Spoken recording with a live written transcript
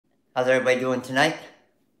How's everybody doing tonight?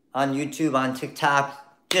 On YouTube, on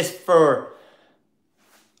TikTok, just for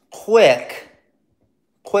quick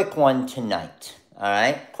one tonight. All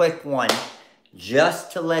right, quick one,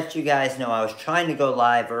 just to let you guys know. I was trying to go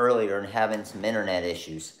live earlier and having some internet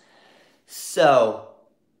issues. So,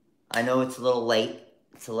 I know it's a little late.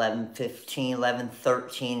 It's 11:15,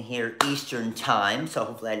 11:13 here Eastern time. So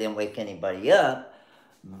hopefully I didn't wake anybody up.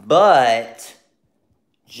 But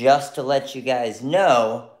just to let you guys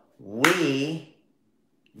know, we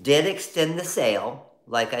did extend the sale.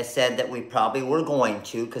 Like I said that we probably were going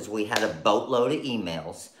to, because we had a boatload of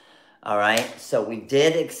emails. All right, so we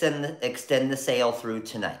did extend the sale through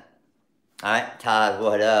tonight. All right, Todd,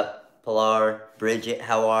 what up? Pilar, Bridget,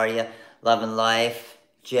 how are you? Loving life.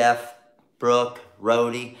 Jeff, Brooke,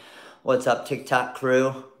 Rhodey, what's up, TikTok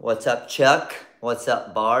crew? What's up, Chuck? What's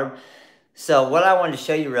up, Barb? So what I wanted to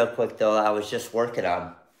show you real quick, though, I was just working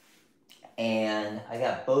on, and I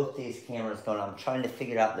got both these cameras going. I'm trying to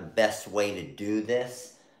figure out the best way to do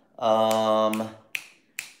this.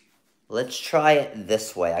 Let's try it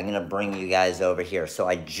this way. I'm going to bring you guys over here. So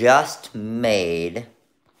I just made,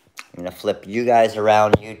 I'm going to flip you guys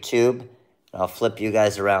around YouTube. I'll flip you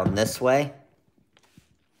guys around this way.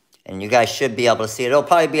 And you guys should be able to see it. It'll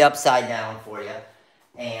probably be upside down for you.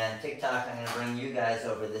 And TikTok, I'm going to bring you guys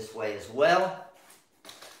over this way as well.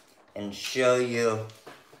 And show you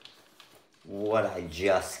what I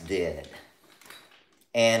just did.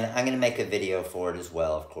 And I'm going to make a video for it as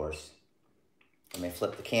well, of course. Let me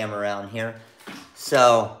flip the camera around here.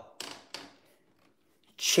 So,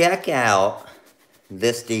 check out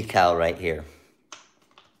this decal right here.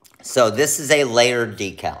 So, this is a layered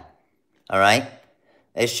decal. All right?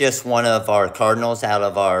 It's just one of our Cardinals out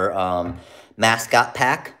of our mascot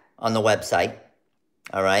pack on the website.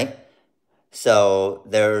 All right? So,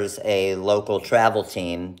 there's a local travel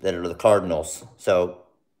team that are the Cardinals. So,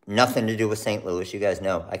 nothing to do with St. Louis. You guys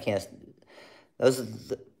know. I can't... Those are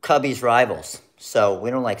the Cubbies' rivals. So,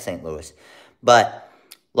 we don't like St. Louis. But,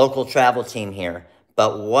 local travel team here.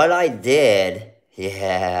 But what I did...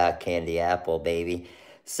 Yeah, candy apple, baby.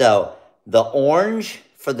 So, the orange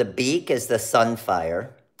for the beak is the Sunfire.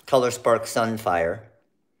 ColorSpark Sunfire.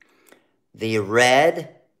 The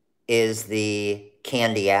red is the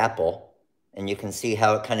candy apple. And you can see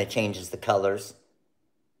how it kind of changes the colors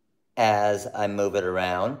as I move it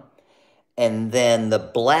around. And then the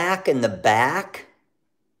black in the back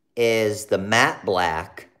is the matte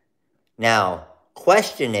black. Now,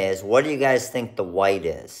 question is, what do you guys think the white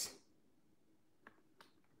is?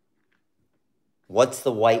 What's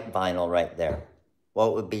the white vinyl right there?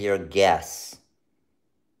 What would be your guess?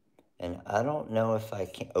 And I don't know if I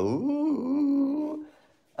can... Ooh!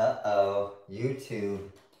 Uh-oh. YouTube.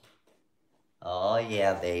 Oh,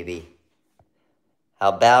 yeah, baby. How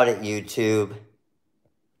about it, YouTube?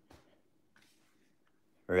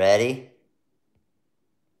 Ready?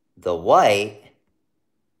 The white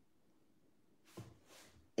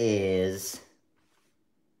is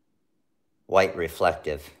white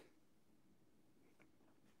reflective.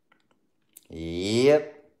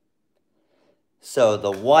 Yep. So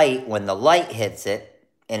the white, when the light hits it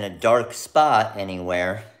in a dark spot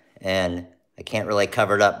anywhere, and I can't really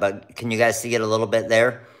cover it up, but can you guys see it a little bit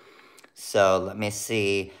there? So let me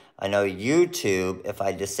see. I know YouTube, if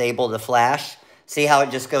I disable the flash, see how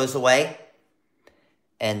it just goes away?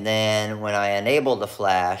 And then when I enable the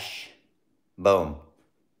flash, boom.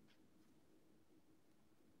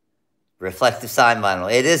 Reflective sign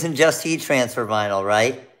vinyl. It isn't just heat transfer vinyl,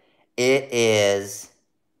 right? It is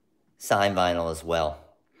sign vinyl as well.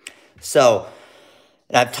 So,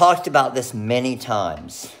 and I've talked about this many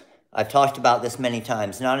times.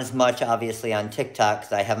 Not as much, obviously, on TikTok,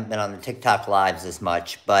 because I haven't been on the TikTok lives as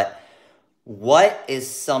much. But what is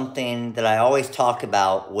something that I always talk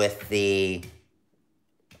about with the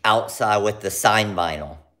outside, with the sign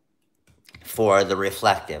vinyl for the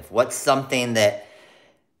reflective? What's something that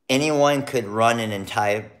anyone could run an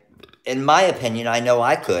entire... In my opinion, I know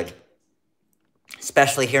I could.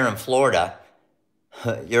 Especially here in Florida.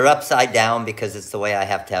 You're upside down because it's the way I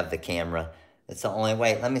have to have the camera. It's the only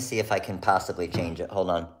way. Let me see if I can possibly change it. Hold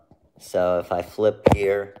on. So if I flip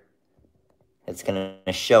here, it's going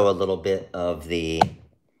to show a little bit of the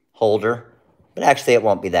holder. But actually, it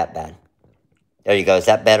won't be that bad. There you go. Is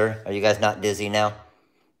that better? Are you guys not dizzy now?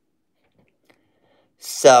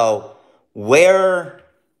 So, where...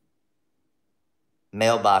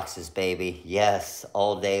 Mailboxes, baby. Yes,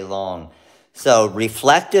 all day long. So,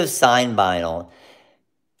 reflective sign vinyl,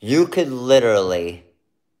 you could literally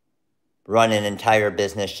run an entire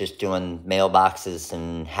business just doing mailboxes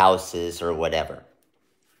and houses or whatever.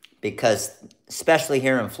 Because, especially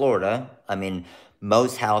here in Florida, I mean,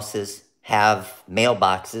 most houses have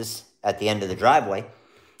mailboxes at the end of the driveway,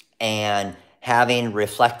 and having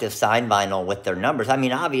reflective sign vinyl with their numbers. I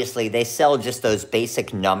mean, obviously, they sell just those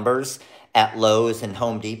basic numbers at Lowe's and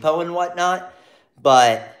Home Depot and whatnot,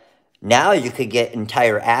 but now you could get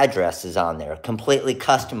entire addresses on there, completely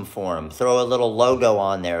custom for them. Throw a little logo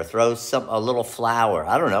on there, throw a little flower.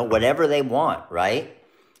 I don't know, whatever they want, right?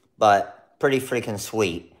 But pretty freaking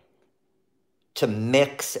sweet to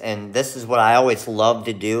mix, and this is what I always love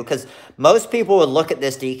to do, because most people would look at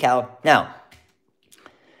this decal. Now,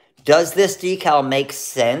 does this decal make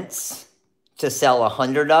sense to sell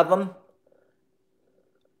 100 of them?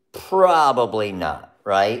 Probably not,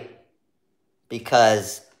 right?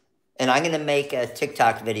 Because, and I'm going to make a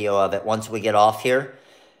TikTok video of it once we get off here,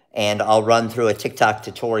 and I'll run through a TikTok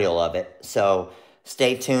tutorial of it. So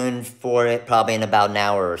stay tuned for it, probably in about an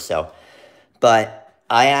hour or so. But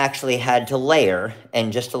I actually had to layer,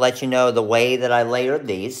 and just to let you know the way that I layered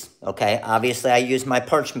these, okay, obviously I used my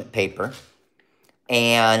parchment paper.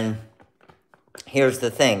 And here's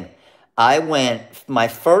the thing. My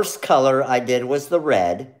first color I did was the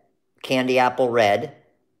red, candy apple red.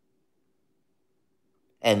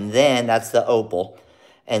 And then that's the opal.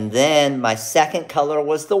 And then my second color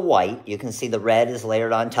was the white. You can see the red is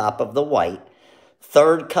layered on top of the white.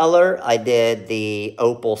 Third color, I did the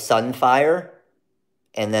opal sunfire.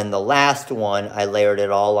 And then the last one, I layered it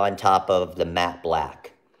all on top of the matte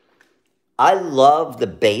black. I love the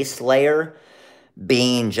base layer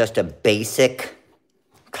being just a basic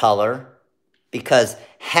color, because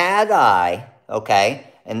had I, okay,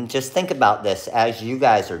 and just think about this as you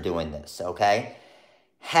guys are doing this, okay,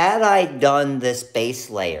 had I done this base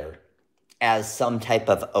layer as some type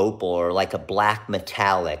of opal or like a black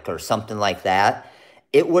metallic or something like that,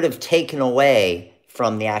 it would have taken away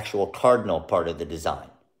from the actual cardinal part of the design,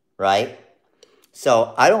 right?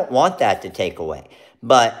 So I don't want that to take away.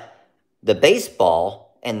 But the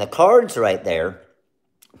baseball and the cards right there,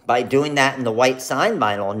 by doing that in the white sign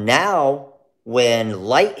vinyl, now when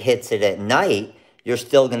light hits it at night, you're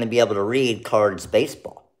still going to be able to read cards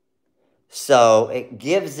baseball. So it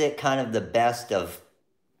gives it kind of the best of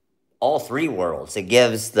all three worlds. It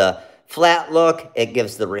gives the flat look, it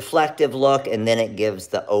gives the reflective look, and then it gives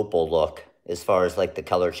the opal look as far as like the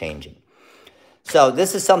color changing. So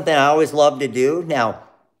this is something I always love to do. Now,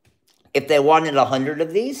 if they wanted 100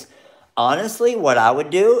 of these, honestly, what I would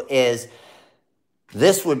do is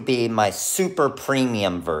this would be my super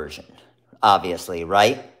premium version, obviously,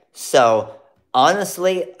 right? So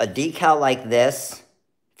honestly, a decal like this,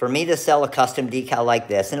 for me to sell a custom decal like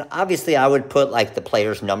this, and obviously I would put like the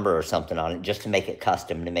player's number or something on it just to make it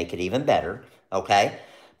custom, to make it even better, okay?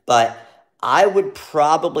 But I would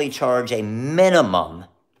probably charge a minimum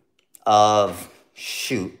of,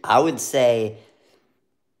 shoot, I would say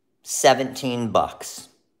 17 bucks.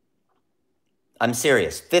 I'm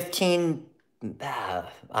serious, 15,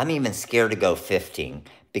 I'm even scared to go 15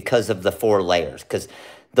 because of the 4 layers, because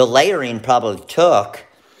the layering probably took,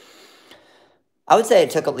 I would say it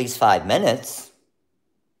took at least 5 minutes,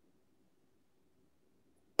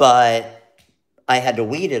 but I had to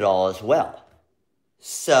weed it all as well.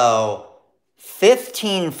 So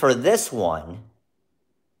 15 for this one,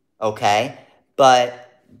 okay?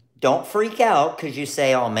 But don't freak out because you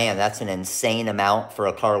say, oh man, that's an insane amount for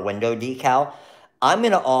a car window decal. I'm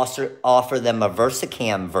going to also offer them a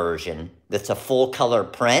VersaCam version that's a full color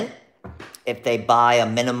print. If they buy a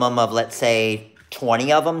minimum of, let's say,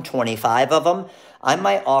 20 of them, 25 of them, I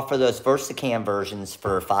might offer those VersaCam versions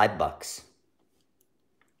for $5.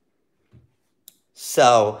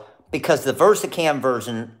 So, because the VersaCam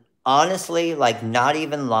version, honestly, like not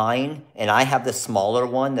even lying, and I have the smaller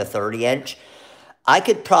one, the 30-inch, I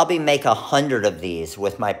could probably make 100 of these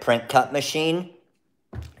with my print cut machine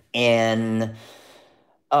in,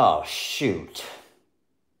 oh shoot,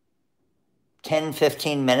 10,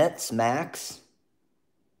 15 minutes max.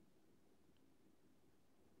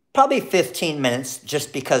 Probably 15 minutes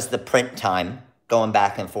just because the print time, going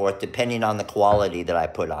back and forth, depending on the quality that I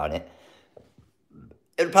put on it.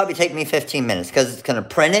 It'll probably take me 15 minutes because it's going to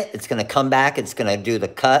print it, it's going to come back, it's going to do the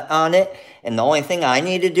cut on it, and the only thing I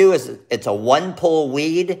need to do is it's a 1-pull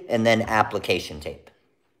weed and then application tape.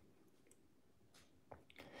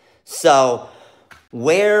 So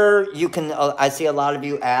where you can, I see a lot of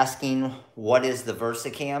you asking, what is the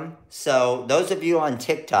VersaCam? So those of you on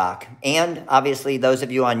TikTok, and obviously those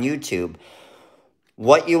of you on YouTube,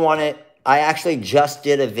 what you want to, I actually just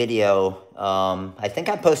did a video, I think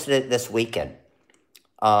I posted it this weekend,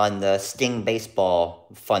 on the Sting Baseball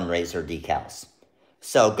fundraiser decals.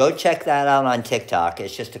 So go check that out on TikTok.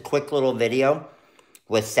 It's just a quick little video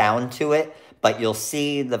with sound to it. but you'll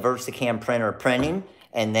see the VersaCam printer printing,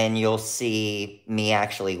 and then you'll see me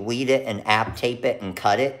actually weed it and app tape it and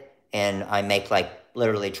cut it, and I make like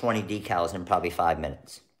literally 20 decals in probably 5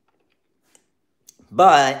 minutes.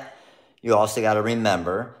 But you also got to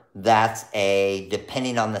remember, that's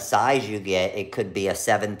depending on the size you get, it could be a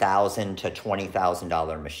 $7,000 to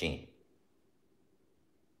 $20,000 machine.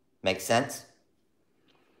 Make sense?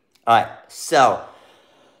 All right, so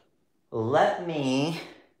let me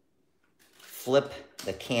flip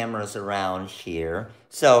the cameras around here.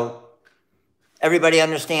 So everybody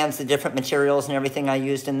understands the different materials and everything I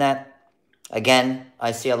used in that? Again,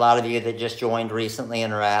 I see a lot of you that just joined recently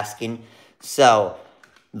and are asking. So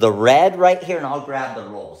the red right here, and I'll grab the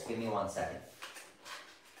rolls. Give me 1 second.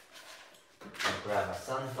 I'll grab my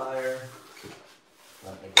Sunfire.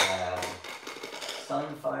 Let me grab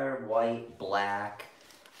Sunfire, white, black,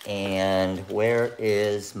 and where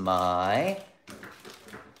is my,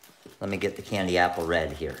 let me get the candy apple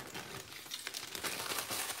red here.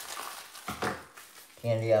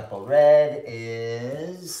 Candy apple red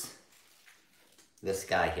is this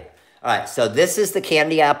guy here. All right, so this is the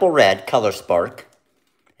candy apple red ColorSpark.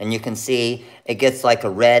 And you can see it gets like a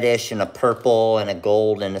reddish and a purple and a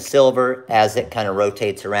gold and a silver as it kind of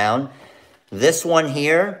rotates around. This one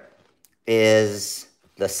here is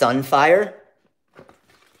the Sunfire.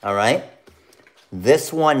 All right.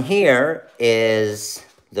 This one here is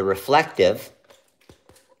the reflective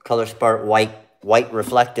ColorSpark white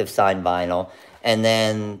reflective sign vinyl. And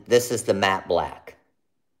then this is the matte black.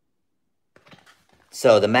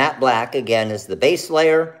 So the matte black, again, is the base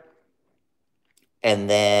layer. And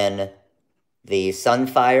then the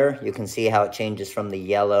Sunfire, you can see how it changes from the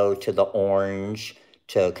yellow to the orange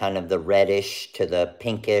to kind of the reddish to the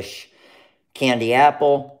pinkish candy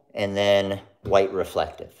apple, and then white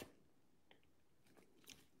reflective.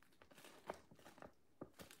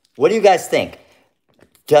 What do you guys think?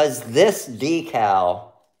 Does this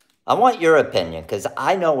decal, I want your opinion because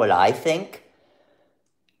I know what I think.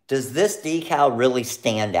 Does this decal really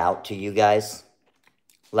stand out to you guys?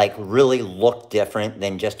 Like really look different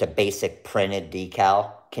than just a basic printed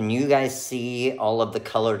decal? Can you guys see all of the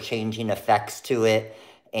color changing effects to it?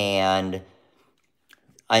 And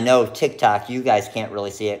I know TikTok, you guys can't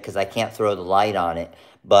really see it because I can't throw the light on it,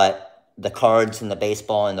 but the cards and the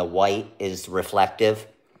baseball and the white is reflective.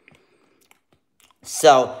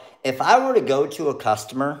 So if I were to go to a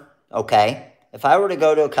customer, okay, if I were to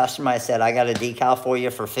go to a customer, I said, I got a decal for you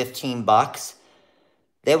for 15 bucks.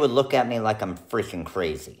 They would look at me like I'm freaking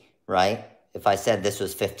crazy, right? If I said this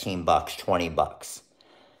was 15 bucks, 20 bucks.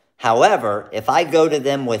 However, if I go to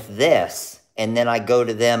them with this, and then I go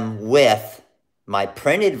to them with my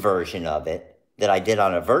printed version of it that I did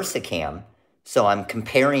on a VersaCam, so I'm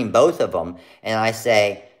comparing both of them, and I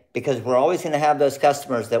say, because we're always going to have those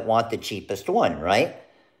customers that want the cheapest one, right?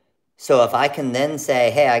 So if I can then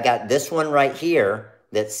say, hey, I got this one right here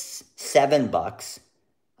that's 7 bucks.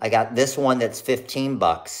 I got this one that's 15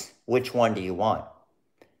 bucks. Which one do you want?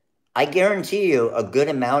 I guarantee you a good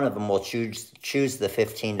amount of them will choose the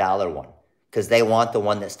 $15 one because they want the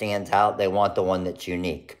one that stands out. They want the one that's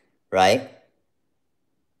unique, right?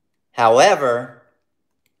 However,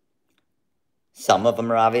 some of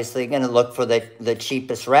them are obviously going to look for the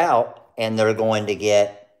cheapest route, and they're going to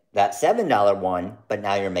get that $7 one, but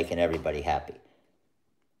now you're making everybody happy.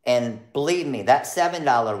 And believe me, that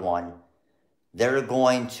 $7 one, they're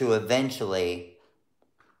going to eventually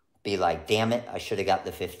be like, damn it, I should have got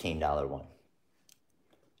the $15 one.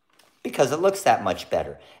 Because it looks that much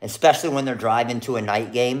better. Especially when they're driving to a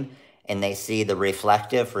night game and they see the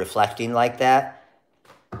reflecting like that.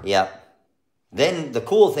 Yep. Then the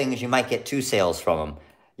cool thing is you might get 2 sales from them.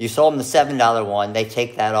 You sold them the $7 one, they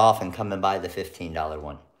take that off and come and buy the $15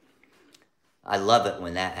 one. I love it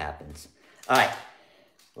when that happens. All right,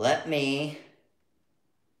 let me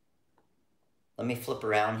flip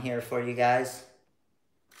around here for you guys.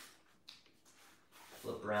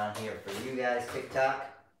 Flip around here for you guys, TikTok.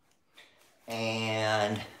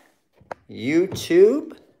 And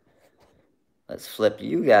YouTube. Let's flip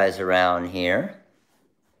you guys around here.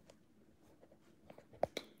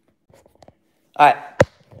 All right.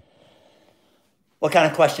 What kind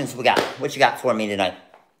of questions we got? What you got for me tonight?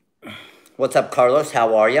 What's up, Carlos?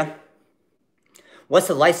 How are you? What's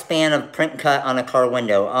the lifespan of print cut on a car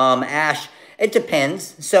window? Ash, it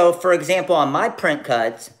depends. So, for example, on my print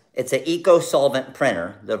cuts, it's an eco-solvent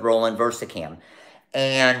printer, the Roland VersaCam.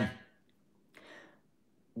 And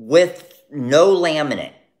with no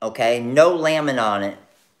laminate, okay? No laminate on it.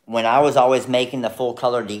 When I was always making the full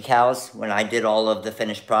color decals, when I did all of the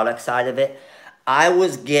finished product side of it, I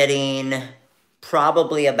was getting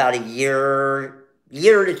probably about a year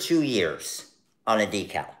to 2 years, on a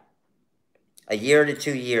decal. A year to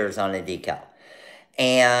 2 years on a decal.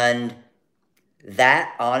 And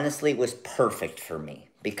that honestly was perfect for me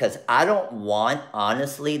because I don't want,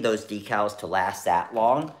 honestly, those decals to last that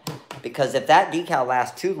long. Because if that decal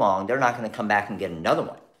lasts too long, they're not going to come back and get another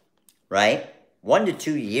one, right? 1 to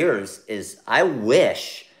 2 years is, I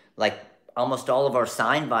wish, like almost all of our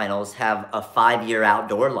sign vinyls have a 5-year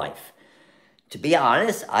outdoor life. To be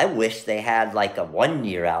honest, I wish they had like a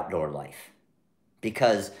 1-year outdoor life.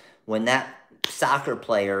 Because when that soccer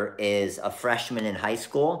player is a freshman in high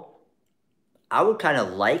school, I would kind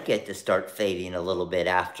of like it to start fading a little bit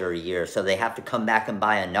after a year. So they have to come back and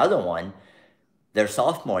buy another one their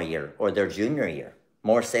sophomore year or their junior year.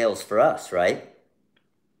 More sales for us, right?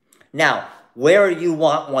 Now, where you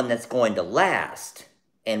want one that's going to last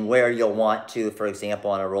and where you'll want to, for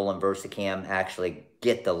example, on a Roland Versacam, actually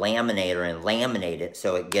get the laminator and laminate it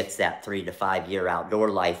so it gets that 3 to 5 year outdoor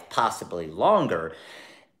life, possibly longer,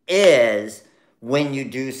 is when you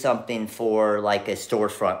do something for like a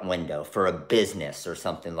storefront window, for a business or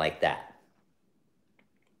something like that.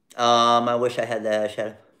 I wish I had the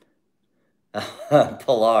shadow.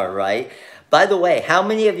 Pilar, right? By the way, how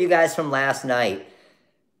many of you guys from last night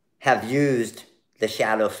have used the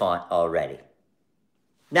shadow font already?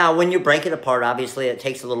 Now, when you break it apart, obviously it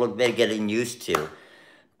takes a little bit of getting used to.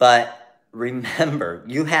 But remember,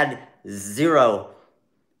 you had zero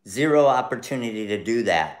opportunity to do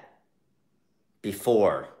that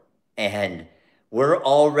before. And we're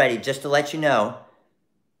already, just to let you know,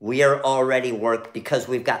 we are already because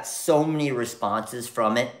we've got so many responses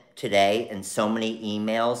from it today and so many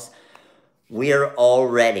emails. We are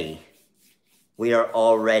already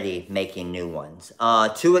making new ones.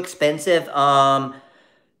 Too expensive.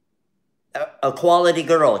 A quality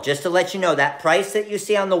girl. Just to let you know, that price that you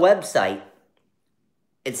see on the website,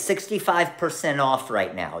 it's 65% off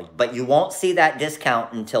right now, but you won't see that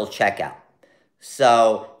discount until checkout.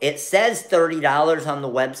 So it says $30 on the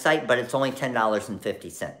website, but it's only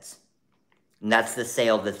 $10.50. And that's the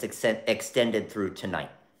sale that's extended through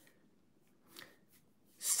tonight.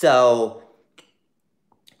 So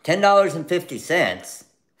 $10.50,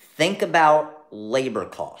 think about labor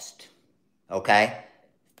cost, okay?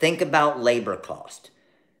 Think about labor cost.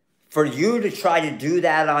 For you to try to do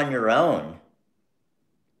that on your own,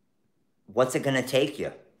 what's it going to take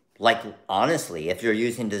you? Like, honestly, if you're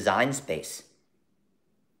using Design Space,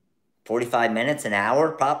 45 minutes, an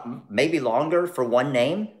hour, maybe longer for one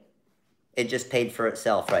name, it just paid for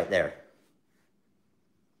itself right there.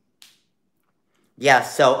 Yeah,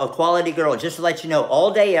 so a quality girl, just to let you know,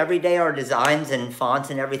 all day, every day, our designs and fonts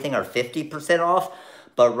and everything are 50% off.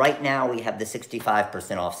 But right now, we have the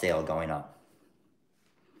 65% off sale going on.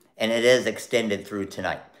 And it is extended through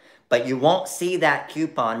tonight. But you won't see that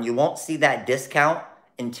coupon, you won't see that discount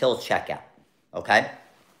until checkout, okay?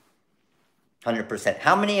 100%.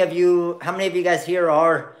 How many of you guys here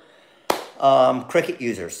are Cricut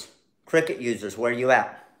users? Cricut users, where are you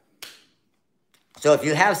at? So if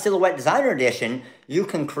you have Silhouette Designer Edition, you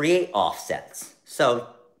can create offsets. So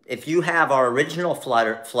if you have our original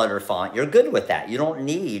Flutter font, you're good with that. You don't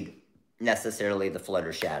need necessarily the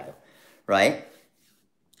Flutter shadow, right?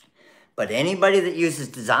 But anybody that uses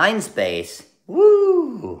Design Space,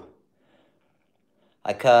 woo!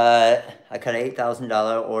 I cut an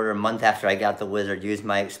 $8,000 order a month after I got the Wizard. Used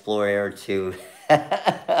my Explorer to.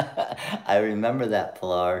 I remember that,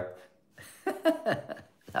 Pilar.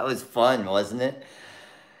 That was fun, wasn't it?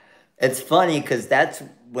 It's funny because that's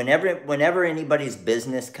whenever anybody's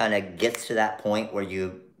business kind of gets to that point where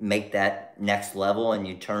you make that next level and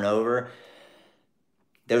you turn over,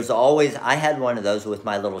 there's always, I had one of those with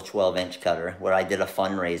my little 12-inch cutter where I did a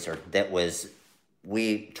fundraiser that was,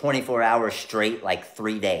 24 hours straight, like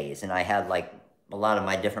 3 days. And I had like a lot of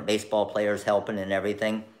my different baseball players helping and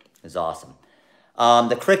everything. It was awesome.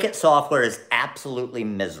 The Cricut software is absolutely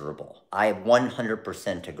miserable. I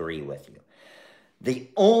 100% agree with you. The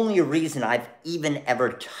only reason I've even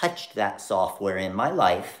ever touched that software in my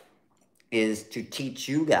life is to teach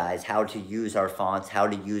you guys how to use our fonts, how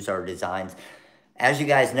to use our designs. As you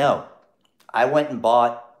guys know, I went and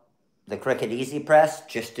bought the Cricut Easy Press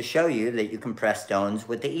just to show you that you can press stones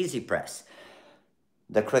with the Easy Press.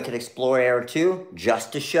 The Cricut Explorer Air 2,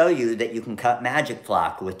 just to show you that you can cut Magic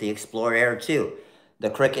Flock with the Explorer Air 2. The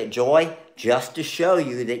Cricut Joy, just to show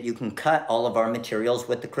you that you can cut all of our materials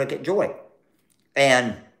with the Cricut Joy.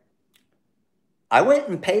 And I went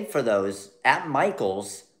and paid for those at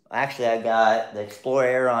Michael's. Actually, I got the Explorer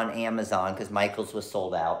Air on Amazon because Michael's was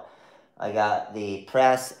sold out. I got the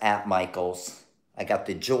press at Michael's. I got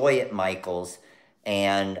the Joy at Michael's.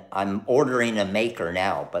 And I'm ordering a maker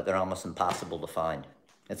now, but they're almost impossible to find.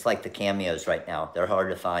 It's like the cameos right now. They're hard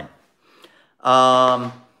to find.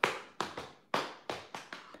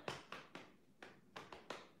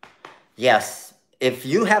 Yes, if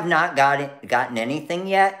you have not gotten anything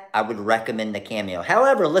yet, I would recommend the cameo.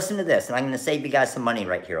 However, listen to this, and I'm going to save you guys some money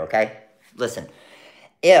right here, okay? Listen,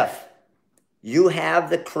 if you have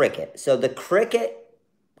the Cricut, so the Cricut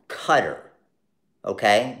cutter,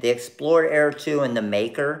 okay, the Explorer Air 2 and the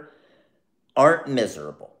Maker aren't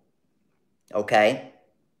miserable, okay?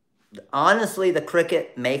 Honestly, the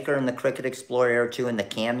Cricut Maker and the Cricut Explorer Air 2 and the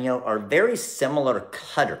Cameo are very similar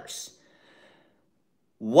cutters.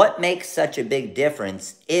 What makes such a big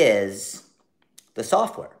difference is the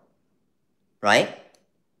software, right?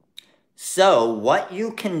 So what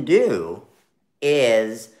you can do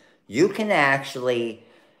is you can actually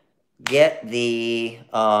get the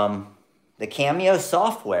Cameo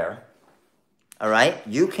software, all right?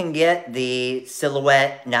 You can get the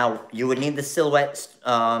Silhouette. Now, you would need the Silhouette,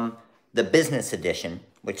 the business edition,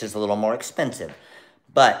 which is a little more expensive.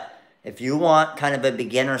 But if you want kind of a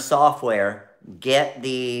beginner software, get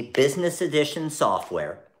the business edition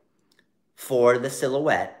software for the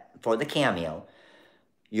Silhouette, for the Cameo.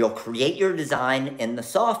 You'll create your design in the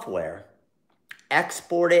software,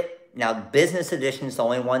 export it. Now, business edition is the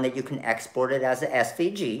only one that you can export it as a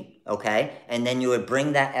SVG, okay? And then you would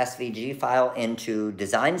bring that SVG file into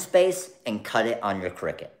Design Space and cut it on your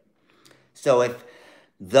Cricut. So if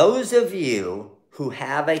those of you who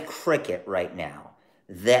have a Cricut right now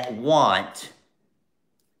that want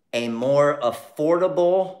a more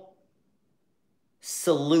affordable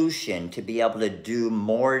solution to be able to do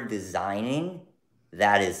more designing,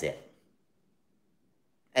 that is it.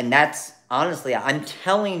 And that's, honestly, I'm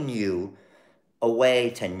telling you a way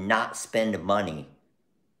to not spend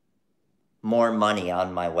more money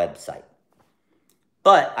on my website.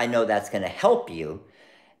 But I know that's going to help you.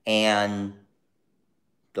 And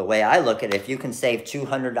the way I look at it, if you can save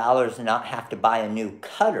 $200 and not have to buy a new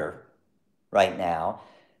cutter right now,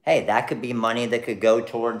 hey, that could be money that could go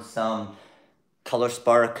towards some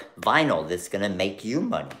ColorSpark vinyl that's going to make you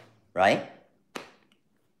money, right?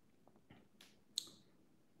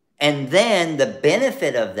 And then the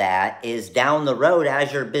benefit of that is down the road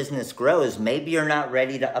as your business grows, maybe you're not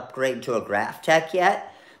ready to upgrade to a graph tech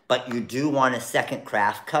yet, but you do want a second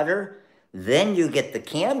craft cutter. Then you get the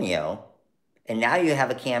Cameo, and now you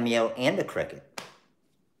have a Cameo and a Cricut.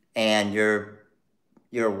 And your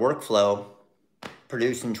workflow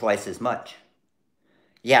producing twice as much.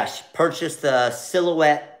 Yes, purchase the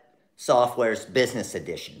Silhouette Software's Business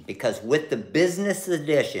Edition, because with the Business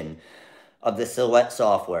Edition of the Silhouette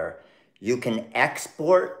software, you can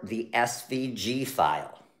export the SVG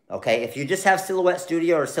file, okay? If you just have Silhouette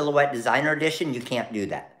Studio or Silhouette Designer Edition, you can't do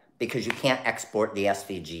that because you can't export the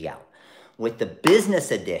SVG out. With the Business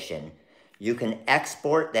Edition, you can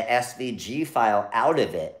export the SVG file out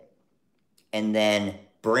of it and then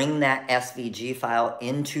bring that SVG file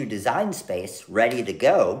into Design Space, ready to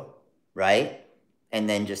go, right? And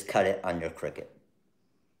then just cut it on your Cricut.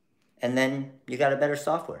 And then you got a better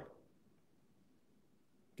software.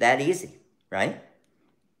 That easy, right?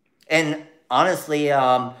 And honestly,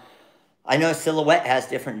 I know Silhouette has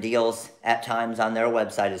different deals at times on their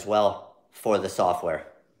website as well for the software.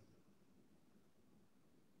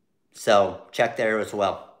 So check there as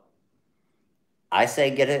well. I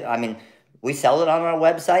say get it. I mean, we sell it on our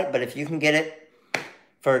website, but if you can get it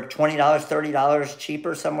for $20, $30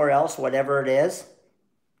 cheaper somewhere else, whatever it is,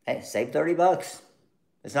 hey, save 30 bucks.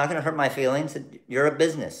 It's not going to hurt my feelings. You're a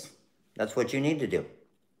business. That's what you need to do.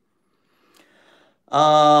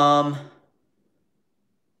 To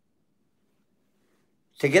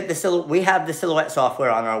get the we have the Silhouette software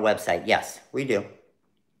on our website. Yes, we do.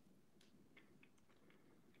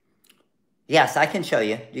 Yes, I can show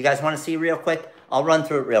you. You guys want to see real quick? I'll run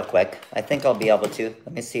through it real quick. I think I'll be able to.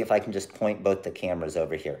 Let me see if I can just point both the cameras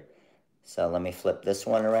over here. So let me flip this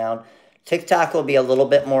one around. TikTok will be a little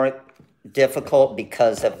bit more difficult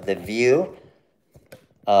because of the view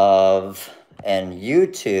of, and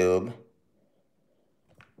YouTube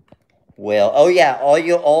will, oh yeah, all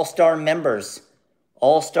you All-Star members,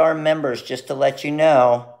 just to let you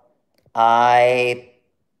know, I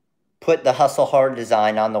put the Hustle Hard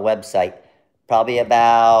design on the website. Probably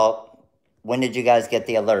about, when did you guys get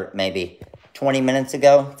the alert? Maybe 20 minutes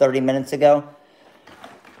ago, 30 minutes ago.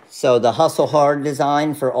 So the Hustle Hard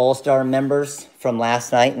design for All-Star members from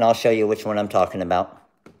last night, and I'll show you which one I'm talking about.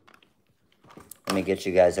 Let me get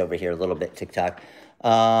you guys over here a little bit, TikTok.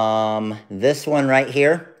 This one right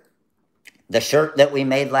here. The shirt that we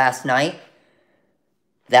made last night,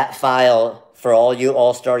 that file for all you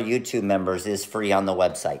All-Star YouTube members is free on the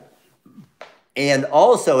website. And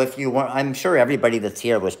also, if you want, I'm sure everybody that's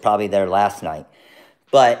here was probably there last night,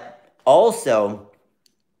 but also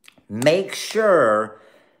make sure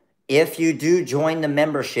if you do join the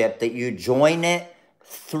membership that you join it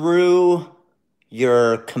through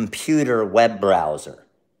your computer web browser.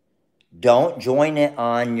 Don't join it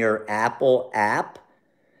on your Apple app.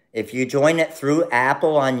 If you join it through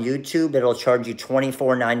Apple on YouTube, it'll charge you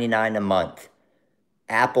 $24.99 a month.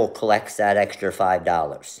 Apple collects that extra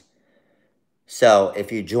 $5. So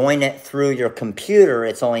if you join it through your computer,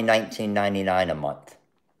 it's only $19.99 a month.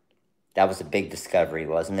 That was a big discovery,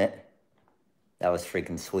 wasn't it? That was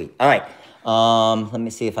freaking sweet. All right. Let me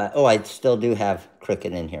see if I still do have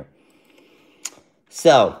Cricut in here.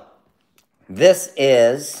 So this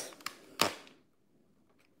is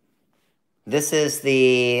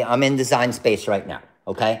I'm in Design Space right now,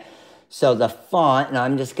 okay? So the font, and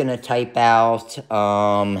I'm just going to type out,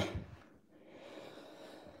 I'm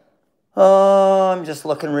just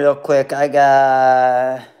looking real quick. I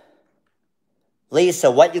got,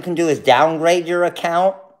 Lisa, what you can do is downgrade your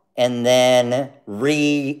account and then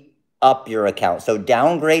re-up your account. So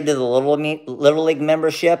downgrade to the Little League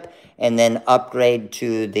membership and then upgrade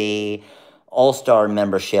to the All-Star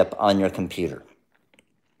membership on your computer.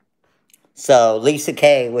 So Lisa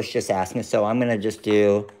K was just asking, so I'm just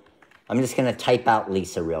going to type out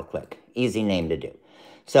Lisa real quick. Easy name to do.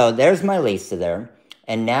 So there's my Lisa there.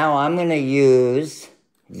 And now I'm going to use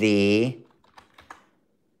the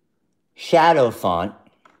shadow font.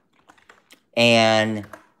 And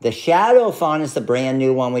the shadow font is the brand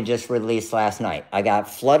new one we just released last night. I got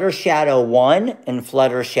Flutter Shadow 1 and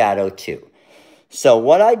Flutter Shadow 2. So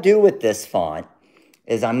what I do with this font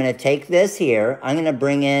is I'm going to take this here. I'm going to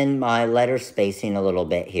bring in my letter spacing a little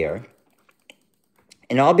bit here.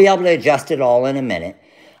 And I'll be able to adjust it all in a minute.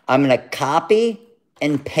 I'm going to copy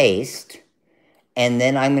and paste. And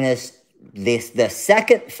then I'm going to, the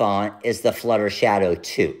second font is the Flutter Shadow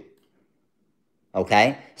 2.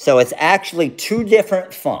 Okay? So it's actually two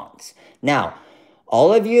different fonts. Now,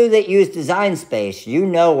 all of you that use Design Space, you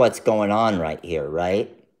know what's going on right here,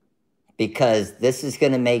 right? Because this is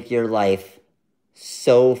going to make your life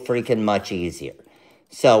so freaking much easier.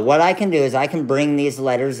 So what I can do is I can bring these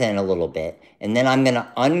letters in a little bit, and then I'm going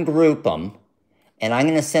to ungroup them, and I'm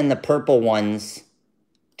going to send the purple ones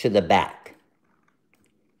to the back.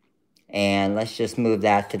 And let's just move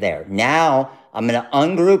that to there. Now I'm going to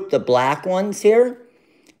ungroup the black ones here,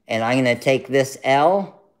 and I'm going to take this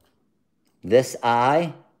L, this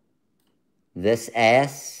I, this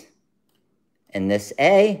S, and this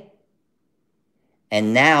A.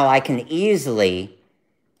 And now I can easily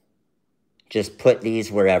just put these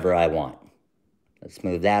wherever I want. Let's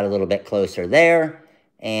move that a little bit closer there.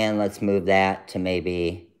 And let's move that to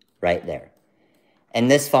maybe right there. And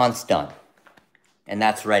this font's done. And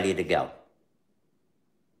that's ready to go.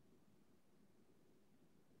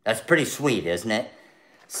 That's pretty sweet, isn't it?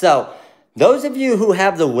 So those of you who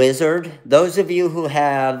have the Wizard, those of you who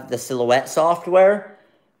have the Silhouette software,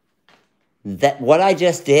 that what I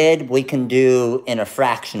just did, we can do in a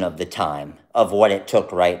fraction of the time of what it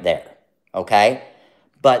took right there, okay?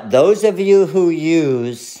 But those of you who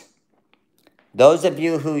use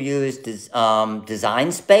Design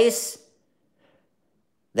Space,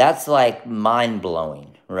 that's like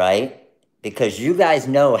mind-blowing, right? Because you guys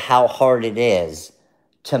know how hard it is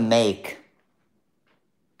to make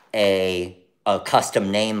a custom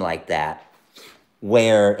name like that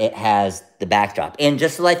where it has the backdrop. And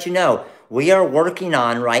just to let you know, we are working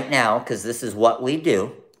on right now, because this is what we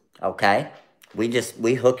do, okay?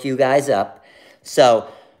 We hook you guys up. So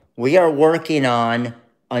we are working on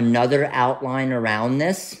another outline around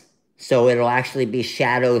this. So it'll actually be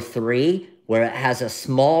Shadow 3, where it has a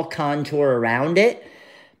small contour around it.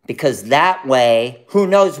 Because that way, who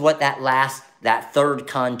knows what that third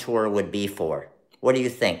contour would be for? What do you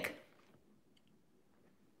think?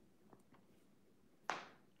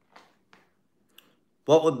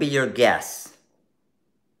 What would be your guess?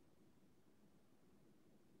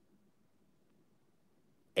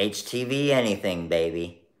 HTV anything,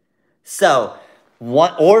 baby. So,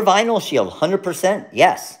 or vinyl shield, 100%,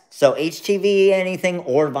 yes. So HTV anything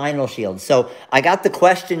or vinyl shield. So I got the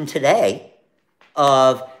question today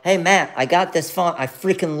of, hey Matt, I got this font, I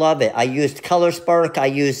freaking love it. I used ColorSpark, I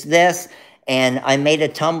used this, and I made a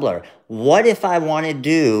tumbler. What if I want to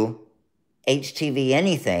do HTV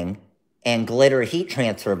anything and glitter heat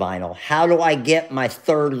transfer vinyl? How do I get my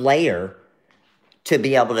third layer to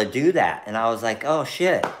be able to do that? And I was like, oh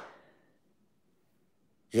shit.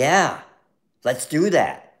 Yeah, let's do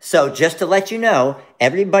that. So just to let you know,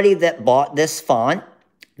 everybody that bought this font,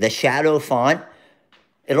 the shadow font,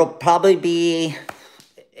 it'll probably be,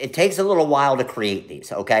 it takes a little while to create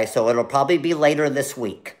these, okay? So it'll probably be later this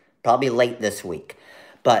week, probably late this week.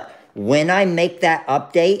 But when I make that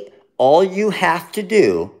update, all you have to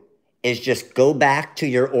do is just go back to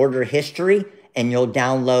your order history and you'll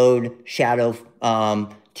download Shadow,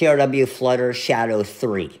 TRW Flutter Shadow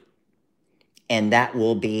 3. And that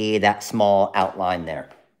will be that small outline there.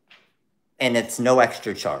 And it's no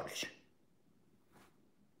extra charge.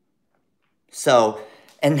 So,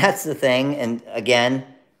 and that's the thing. And again,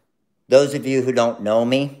 those of you who don't know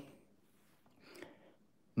me,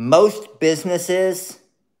 most businesses,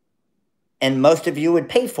 and most of you would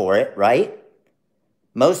pay for it, right?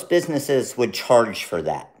 Most businesses would charge for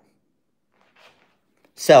that.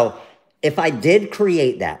 So if I did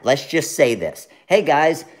create that, let's just say this. Hey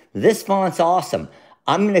guys, this font's awesome.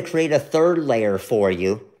 I'm going to create a third layer for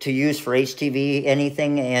you to use for HTV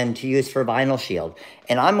anything and to use for Vinyl Shield.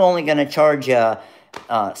 And I'm only going to charge you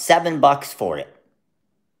 $7 for it.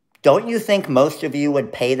 Don't you think most of you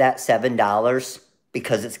would pay that $7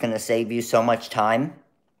 because it's going to save you so much time?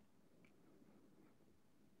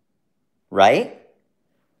 Right?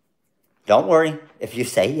 Don't worry. If you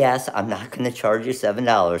say yes, I'm not going to charge you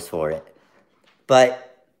 $7 for it.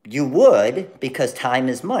 But you would because time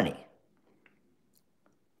is money.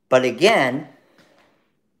 But again,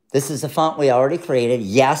 this is a font we already created.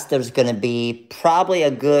 Yes, there's going to be probably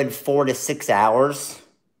a good 4 to 6 hours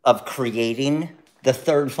of creating the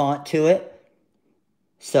third font to it,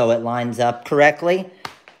 so it lines up correctly.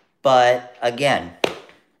 But again,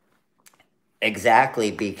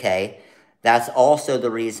 exactly, BK. That's also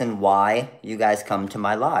the reason why you guys come to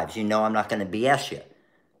my lives. You know I'm not going to BS you.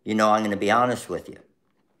 You know I'm going to be honest with you.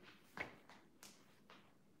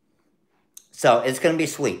 So it's going to be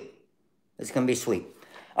sweet. It's going to be sweet.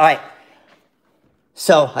 All right.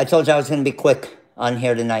 So I told you I was going to be quick on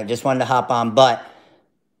here tonight. Just wanted to hop on. But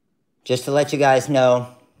just to let you guys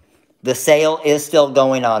know, the sale is still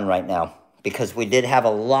going on right now because we did have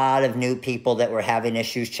a lot of new people that were having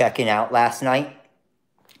issues checking out last night.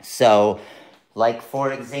 So, like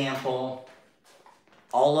for example,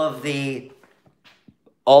 all the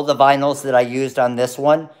vinyls that I used on this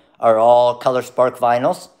one are all ColorSpark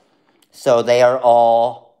vinyls. So they are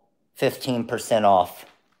all 15% off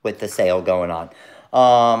with the sale going on.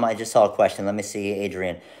 I just saw a question. Let me see,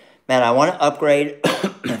 Adrian. Man, I want to upgrade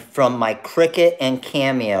from my Cricut and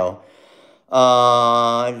Cameo.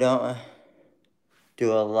 I don't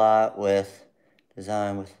do a lot with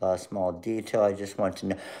design with a lot of small detail. I just want to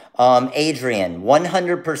know. Adrian,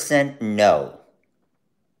 100% no.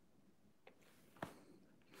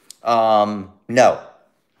 No.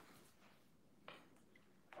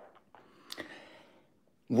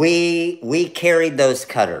 We carried those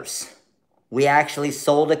cutters. We actually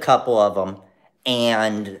sold a couple of them,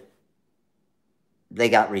 and they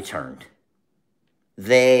got returned.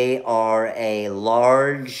 They are a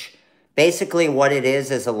large, basically what it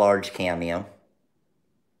is a large Cameo.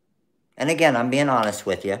 And again, I'm being honest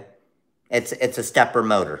with you. It's a stepper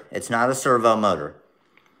motor. It's not a servo motor.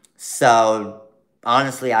 So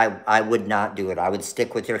honestly, I would not do it. I would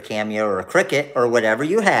stick with your Cameo or a Cricut or whatever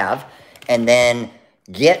you have, and then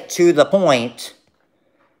get to the point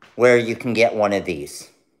where you can get one of these.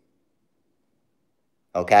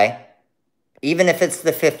 Okay? Even if it's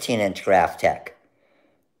the 15-inch Graphtec.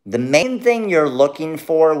 The main thing you're looking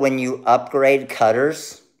for when you upgrade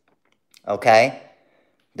cutters, okay?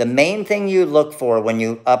 The main thing you look for when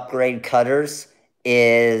you upgrade cutters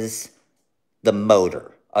is the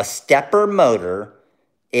motor. A stepper motor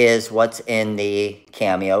is what's in the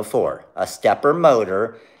Cameo 4. A stepper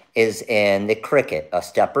motor is in the Cricut. A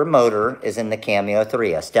stepper motor is in the Cameo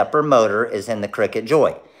 3. A stepper motor is in the Cricut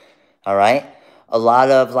Joy. All right? A lot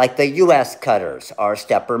of, like the US cutters are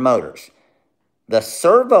stepper motors. The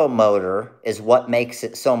servo motor is what makes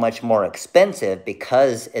it so much more expensive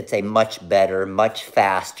because it's a much better, much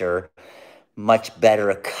faster, much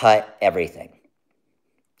better cut everything.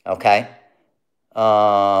 Okay?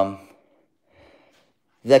 The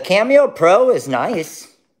Cameo Pro is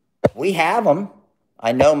nice. We have them.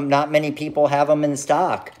 I know not many people have them in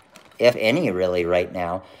stock, if any really right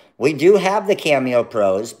now. We do have the Cameo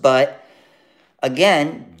Pros, but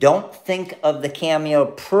again, don't think of the Cameo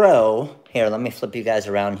Pro. Here, let me flip you guys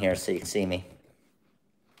around here so you can see me.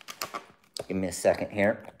 Give me a second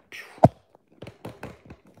here.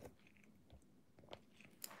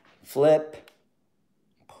 Flip.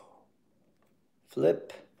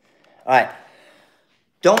 Flip. All right.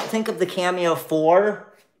 Don't think of the Cameo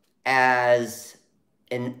 4 as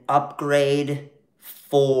an upgrade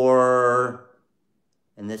for,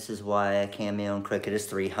 and this is why a Cameo and Cricut is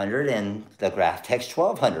 $300 and the Graphtec's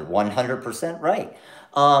 $1,200. 100% right.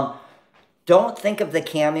 Don't think of the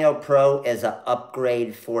Cameo Pro as an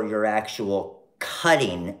upgrade for your actual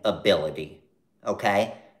cutting ability,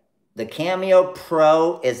 okay? The Cameo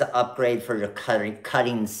Pro is an upgrade for your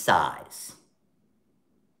cutting size,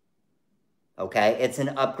 okay? It's an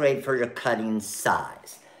upgrade for your cutting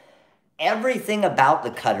size. Everything about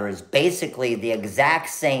the cutter is basically the exact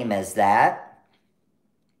same as that,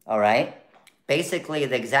 all right? Basically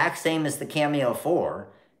the exact same as the Cameo 4.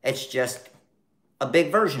 It's just a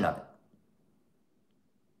big version of it,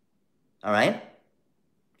 all right?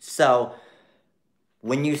 So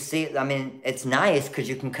when you see, I mean, it's nice because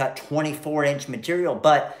you can cut 24-inch material,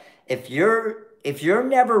 but if you're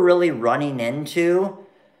never really running into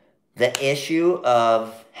the issue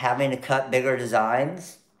of having to cut bigger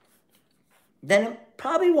designs, then it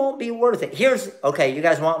probably won't be worth it. Okay, you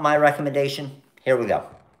guys want my recommendation? Here we go.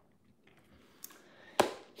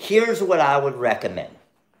 Here's what I would recommend.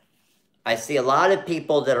 I see a lot of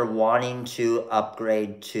people that are wanting to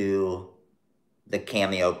upgrade to the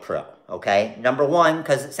Cameo Pro, okay? Number one,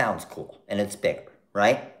 because it sounds cool and it's bigger,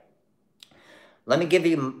 right? Let me give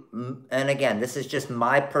you, and again, this is just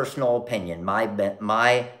my personal opinion,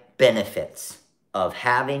 my benefits of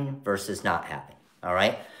having versus not having, all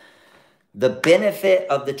right? The benefit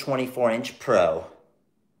of the 24-inch Pro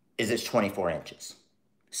is it's 24 inches.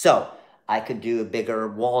 So I could do bigger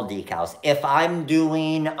wall decals. If I'm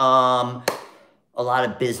doing a lot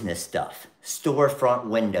of business stuff, storefront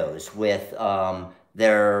windows with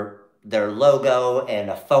their logo and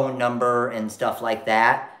a phone number and stuff like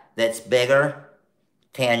that, that's bigger,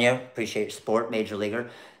 Tanya, appreciate your support, Major Leaguer,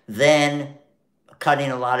 then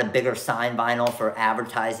cutting a lot of bigger sign vinyl for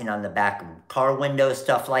advertising on the back of car windows,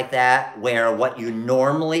 stuff like that, where what you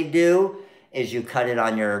normally do is you cut it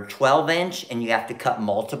on your 12-inch and you have to cut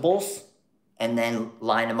multiples and then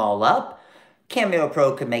line them all up. Cameo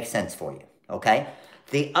Pro could make sense for you, okay?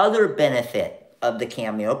 The other benefit of the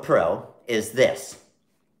Cameo Pro is this.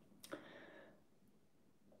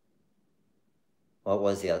 What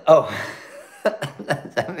was the other? Oh,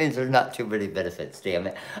 that means there's not too many benefits, damn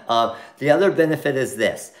it. The other benefit is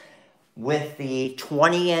this. With the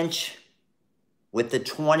 20-inch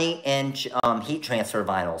heat transfer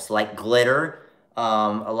vinyls, like glitter,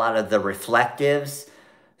 a lot of the reflectives,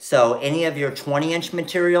 so any of your 20-inch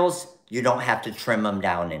materials, you don't have to trim them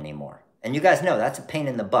down anymore. And you guys know that's a pain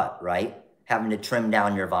in the butt, right? Having to trim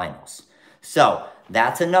down your vinyls. So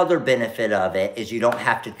that's another benefit of it, is you don't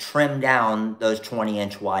have to trim down those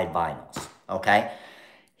 20-inch wide vinyls, okay?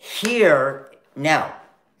 Here, now,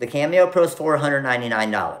 the Cameo Pro is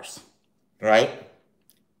 $499, right?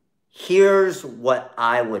 Here's what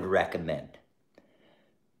I would recommend.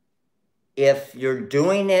 If you're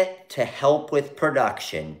doing it to help with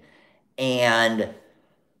production and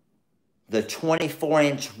the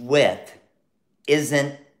 24-inch width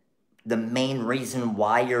isn't the main reason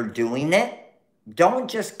why you're doing it, don't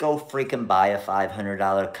just go freaking buy a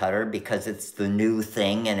 $500 cutter because it's the new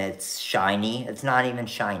thing and it's shiny. It's not even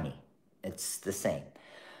shiny. It's the same.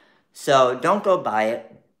 So don't go buy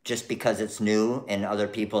it just because it's new and other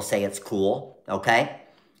people say it's cool, okay?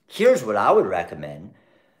 Here's what I would recommend.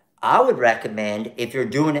 I would recommend, if you're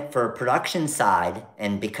doing it for a production side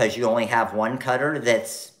and because you only have one cutter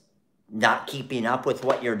that's not keeping up with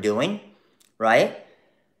what you're doing, right?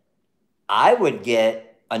 I would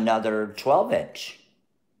get another 12-inch.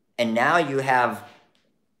 And now you have,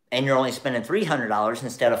 and you're only spending $300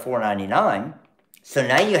 instead of $499. So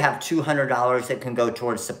now you have $200 that can go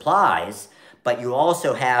towards supplies, but you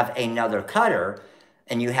also have another cutter,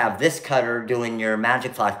 and you have this cutter doing your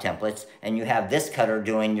Magic Flock templates, and you have this cutter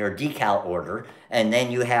doing your decal order, and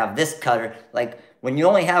then you have this cutter. Like, when you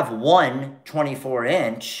only have one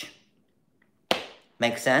 24-inch,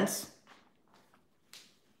 make sense?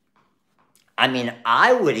 I mean,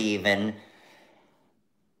 I would even,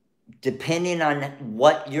 depending on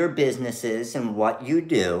what your business is and what you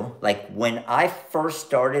do, like when I first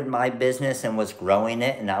started my business and was growing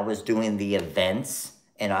it and I was doing the events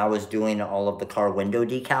and I was doing all of the car window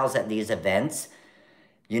decals at these events,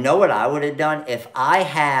 you know what I would have done? If I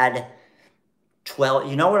had 12,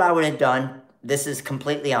 you know what I would have done? This is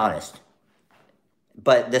completely honest,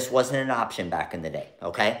 but this wasn't an option back in the day,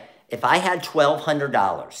 okay? If I had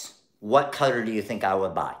 $1,200, what cutter do you think I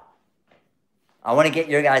would buy? I want to get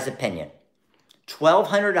your guys' opinion.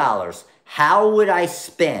 $1,200, how would I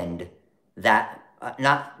spend that,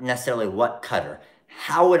 not necessarily what cutter,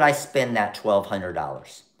 how would I spend that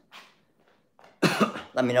 $1,200?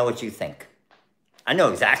 Let me know what you think. I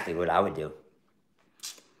know exactly what I would do.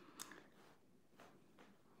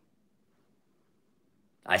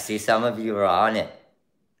 I see some of you are on it.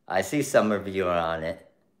 I see some of you are on it.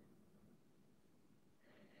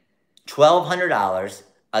 $1,200.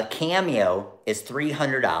 A cameo is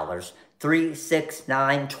 $300. 3, 6,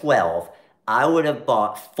 9, 12. I would have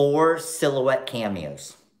bought 4 silhouette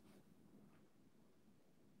cameos.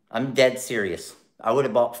 I'm dead serious. I would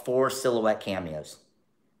have bought 4 silhouette cameos.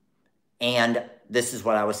 And this is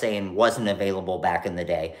what I was saying wasn't available back in the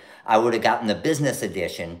day. I would have gotten the business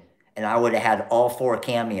edition, and I would have had all 4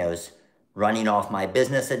 cameos running off my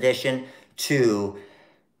business edition to,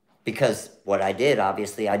 because what I did,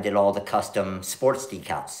 obviously, I did all the custom sports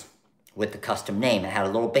decals with the custom name. It had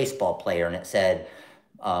a little baseball player, and it said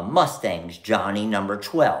Mustangs, Johnny number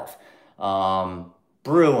 12.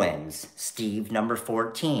 Bruins, Steve number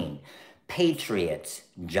 14. Patriots,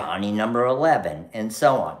 Johnny number 11, and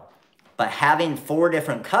so on. But having 4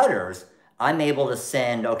 different cutters, I'm able to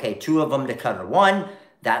send, okay, 2 of them to cutter 1,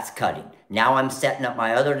 that's cutting. Now I'm setting up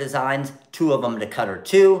my other designs, 2 of them to cutter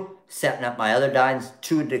 2, setting up my other designs,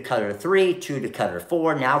 2 to cutter 3, 2 to cutter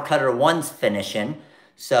 4. Now cutter 1's finishing.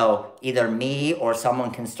 So either me or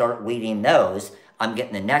someone can start weeding those. I'm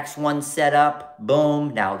getting the next one set up,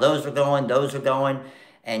 boom, now those are going,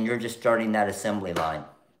 and you're just starting that assembly line.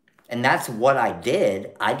 And that's what I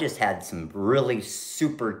did. I just had some really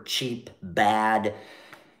super cheap, bad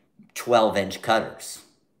 12-inch cutters.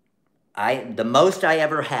 The most I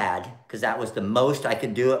ever had, because that was the most I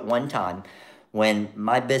could do at one time, when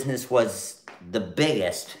my business was the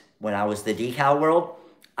biggest, when I was the decal world,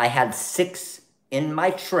 I had 6 in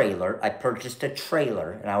my trailer. I purchased a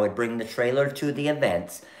trailer, and I would bring the trailer to the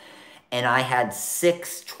events, and I had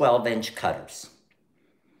 6 12-inch cutters.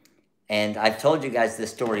 And I've told you guys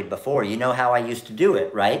this story before. You know how I used to do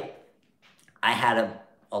it, right? I had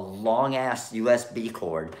a long-ass USB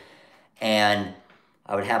cord, and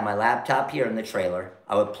I would have my laptop here in the trailer.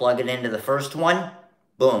 I would plug it into the first one,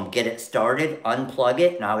 boom, get it started, unplug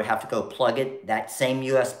it, and I would have to go plug it, that same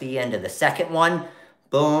USB into the second one,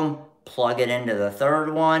 boom, plug it into the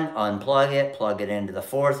third one, unplug it, plug it into the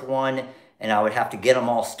fourth one, and I would have to get them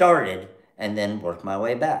all started and then work my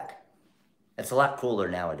way back. It's a lot cooler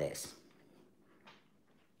nowadays.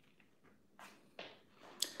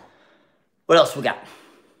 What else we got?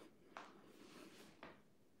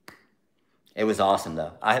 It was awesome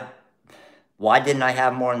though. Why didn't I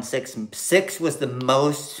have more than 6? 6 was the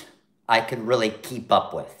most I could really keep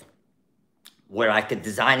up with, where I could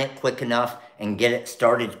design it quick enough and get it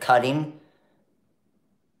started cutting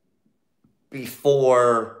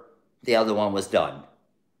before the other one was done.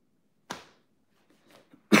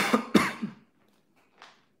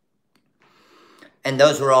 And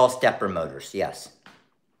those were all stepper motors, yes.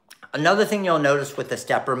 Another thing you'll notice with the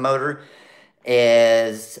stepper motor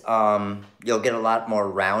is you'll get a lot more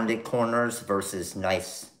rounded corners versus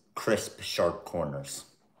nice, crisp, sharp corners.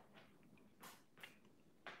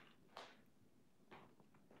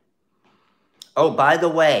 Oh, by the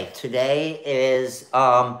way, today is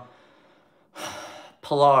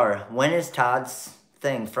Pilar. When is Todd's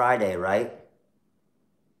thing? Friday, right?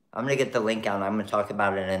 I'm going to get the link out, and I'm going to talk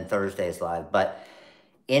about it in Thursday's live. But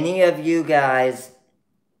any of you guys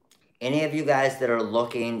that are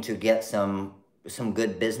looking to get some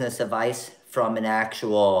good business advice from an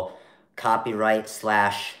actual copyright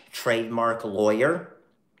 / trademark lawyer,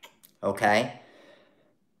 okay?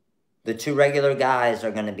 The 2 regular guys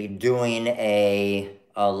are going to be doing a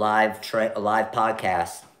live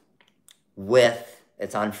podcast with,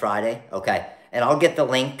 it's on Friday, okay? And I'll get the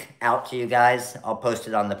link out to you guys. I'll post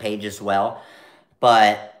it on the page as well.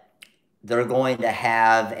 But they're going to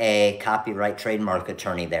have a copyright trademark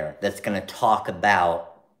attorney there that's going to talk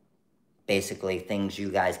about basically things you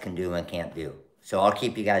guys can do and can't do. So I'll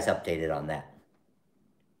keep you guys updated on that.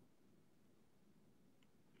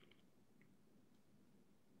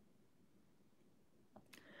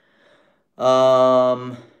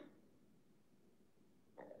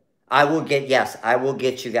 I will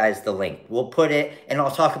get you guys the link. We'll put it, and I'll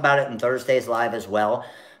talk about it in Thursday's live as well.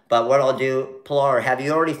 But what I'll do, Pilar, have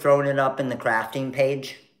you already thrown it up in the crafting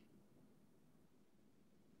page?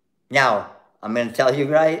 Now, I'm going to tell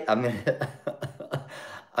you right, I'm going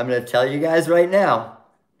to tell you guys right now.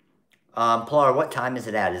 Pilar, what time is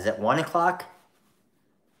it at? Is it 1 o'clock?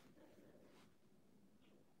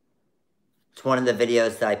 It's one of the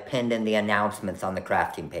videos that I pinned in the announcements on the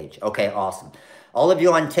crafting page. Okay, awesome. All of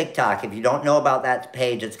you on TikTok, if you don't know about that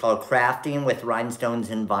page, it's called Crafting with Rhinestones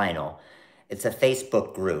and Vinyl. It's a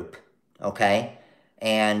Facebook group, okay?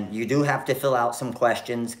 And you do have to fill out some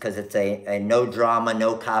questions because it's a no drama,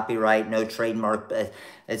 no copyright, no trademark.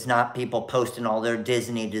 It's not people posting all their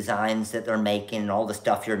Disney designs that they're making and all the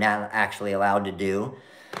stuff you're not actually allowed to do.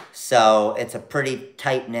 So it's a pretty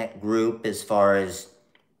tight-knit group as far as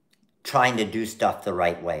trying to do stuff the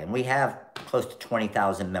right way. And we have close to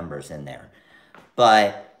 20,000 members in there.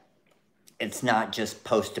 But it's not just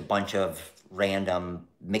post a bunch of random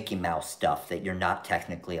Mickey Mouse stuff that you're not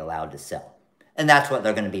technically allowed to sell. And that's what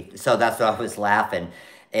they're going to be. So that's what I was laughing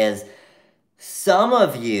is some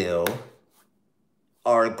of you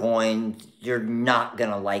you're not going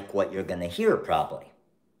to like what you're going to hear probably.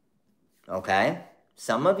 Okay?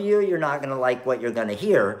 Some of you, you're not going to like what you're going to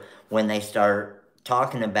hear when they start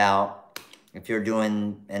talking about, if you're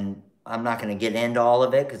doing, and I'm not going to get into all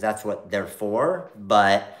of it because that's what they're for,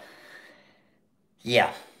 but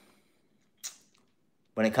yeah.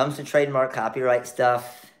 When it comes to trademark copyright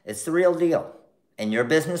stuff, it's the real deal. And your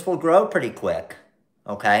business will grow pretty quick,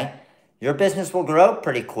 okay? Your business will grow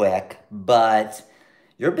pretty quick, but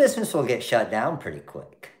your business will get shut down pretty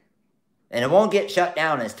quick. And it won't get shut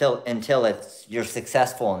down until you're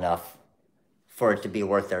successful enough for it to be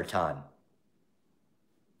worth their time.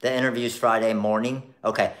 The interview's Friday morning.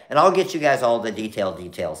 Okay, and I'll get you guys all the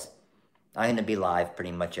details. I'm going to be live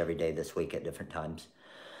pretty much every day this week at different times.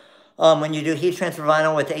 When you do heat transfer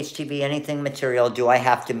vinyl with HTV anything material, do I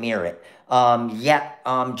have to mirror it?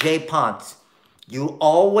 Jay Ponce, you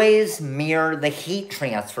always mirror the heat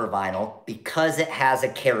transfer vinyl because it has a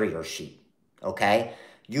carrier sheet, okay?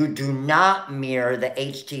 You do not mirror the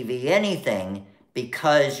HTV anything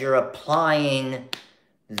because you're applying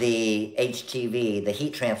the HTV, the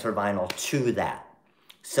heat transfer vinyl, to that.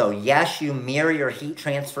 So yes, you mirror your heat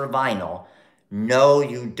transfer vinyl. No,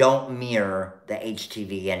 you don't mirror the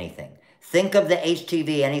HTV anything. Think of the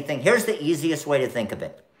HTV anything. Here's the easiest way to think of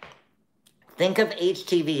it. Think of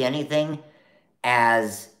HTV anything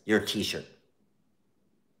as your t-shirt,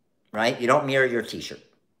 right? You don't mirror your t-shirt.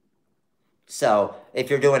 So if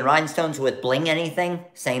you're doing rhinestones with bling anything,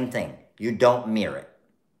 same thing. You don't mirror it.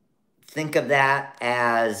 Think of that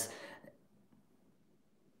as,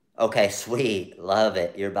 okay, sweet, love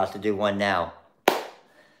it. You're about to do one now.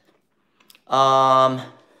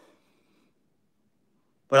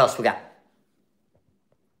 What else we got?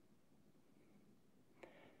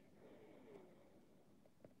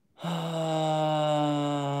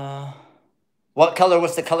 What color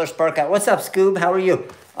was the ColorSpark at? What's up, Scoob? How are you?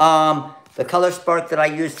 The ColorSpark that I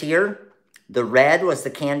used here, the red was the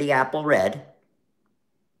candy apple red.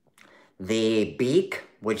 The beak,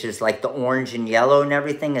 which is like the orange and yellow and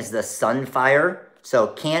everything, is the Sunfire. So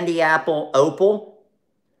candy apple opal,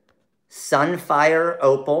 Sunfire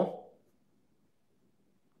opal,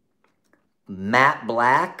 matte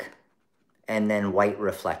black, and then white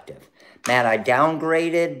reflective. Man, I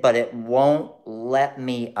downgraded, but it won't let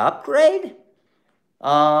me upgrade.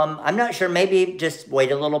 I'm not sure. Maybe just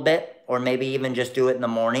wait a little bit, or maybe even just do it in the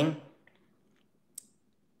morning.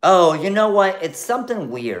 Oh, you know what? It's something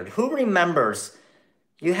weird. Who remembers?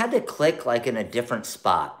 You had to click like in a different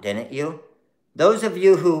spot, didn't you? Those of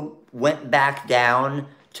you who went back down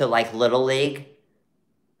to like Little League,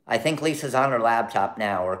 I think Lisa's on her laptop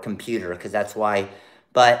now or computer because that's why.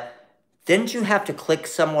 But didn't you have to click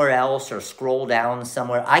somewhere else or scroll down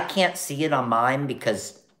somewhere? I can't see it on mine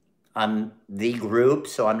because I'm the group,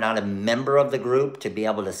 so I'm not a member of the group to be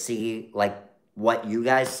able to see like what you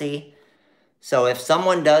guys see. So if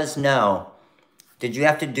someone does know, did you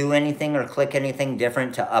have to do anything or click anything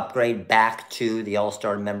different to upgrade back to the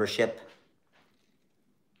All-Star membership?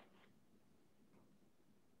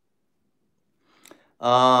 The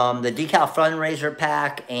Decal fundraiser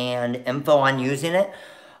pack and info on using it.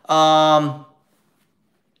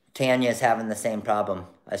 Tanya's having the same problem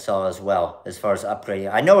I saw as well, as far as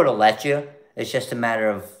upgrading. I know it'll let you. It's just a matter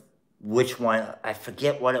of which one. I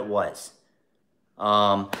forget what it was.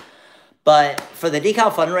 But for the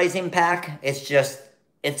Decal fundraising pack,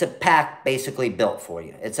 it's a pack basically built for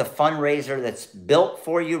you. It's a fundraiser that's built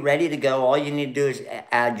for you, ready to go. All you need to do is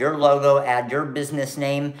add your logo, add your business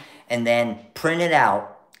name, and then print it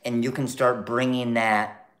out. And you can start bringing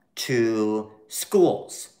that to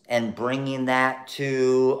schools and bringing that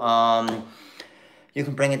to, you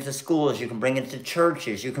can bring it to schools, you can bring it to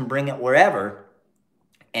churches, you can bring it wherever.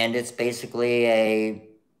 And it's basically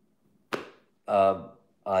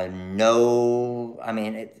no, I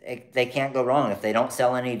mean, they can't go wrong. If they don't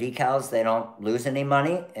sell any decals, they don't lose any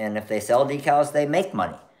money. And if they sell decals, they make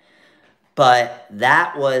money. But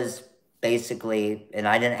that was basically, and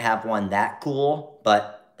I didn't have one that cool,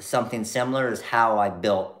 but something similar is how I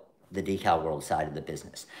built the Decal World side of the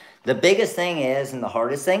business. The biggest thing is, and the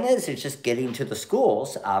hardest thing is just getting to the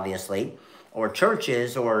schools, obviously, or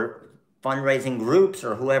churches, or fundraising groups,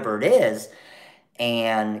 or whoever it is,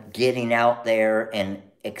 and getting out there and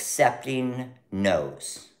accepting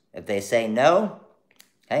no's. If they say no,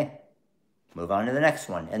 hey, move on to the next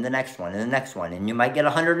one, and the next one, and the next one. And you might get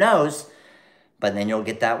 100 no's, but then you'll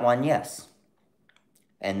get that one yes.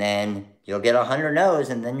 And then you'll get 100 no's,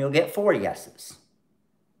 and then you'll get 4 yeses.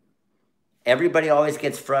 Everybody always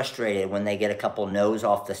gets frustrated when they get a couple no's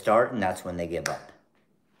off the start, and that's when they give up.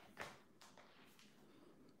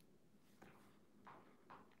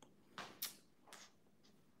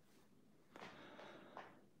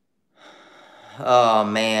 Oh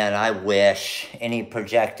man, I wish. Any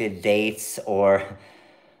projected dates or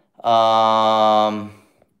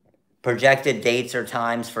projected dates or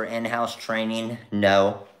times for in-house training?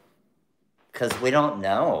 No, because we don't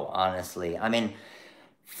know, honestly. I mean,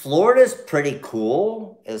 Florida's pretty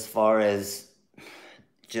cool as far as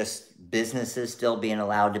just businesses still being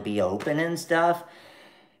allowed to be open and stuff.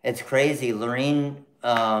 It's crazy. Lorene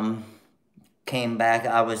came back.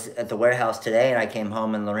 I was at the warehouse today, and I came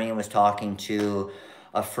home, and Lorene was talking to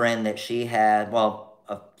a friend that she had, well,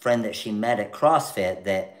 a friend that she met at CrossFit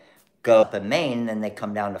that go up in Maine, and they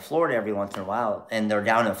come down to Florida every once in a while, and they're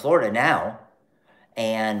down in Florida now.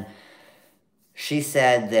 And she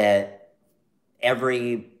said that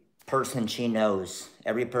every person she knows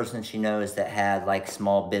that had like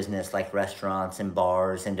small business, like restaurants and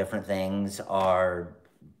bars and different things,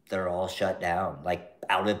 they're all shut down, like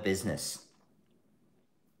out of business.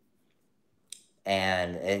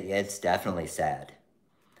 And it's definitely sad.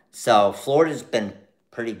 So Florida's been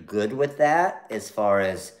pretty good with that as far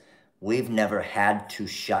as we've never had to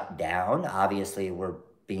shut down. Obviously, we're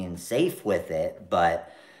being safe with it,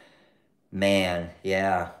 but man,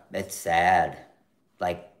 yeah, it's sad.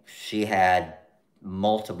 Like, she had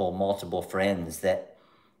multiple friends that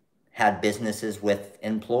had businesses with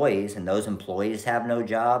employees, and those employees have no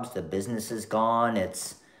jobs. The business is gone.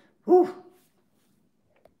 It's, whew.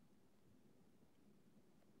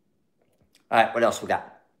 All right, what else we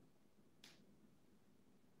got?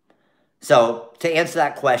 So to answer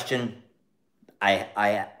that question,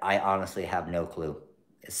 I honestly have no clue.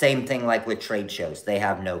 Same thing like with trade shows. They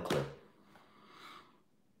have no clue.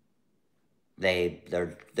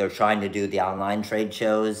 They're trying to do the online trade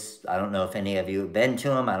shows. I don't know if any of you have been to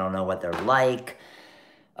them. I don't know what they're like.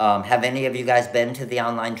 Have any of you guys been to the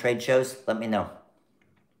online trade shows? Let me know.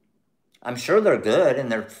 I'm sure they're good,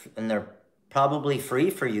 and they're probably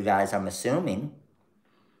free for you guys, I'm assuming.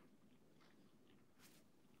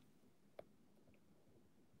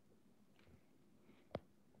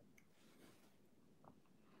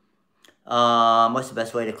 What's the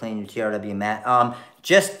best way to clean your TRW mat?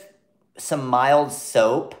 Just some mild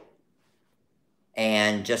soap,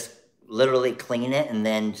 and just literally clean it, and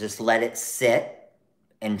then just let it sit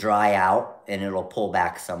and dry out, and it'll pull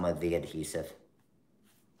back some of the adhesive.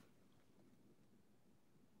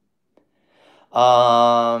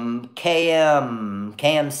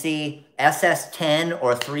 KMC, SS10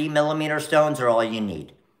 or 3mm stones are all you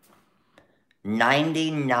need.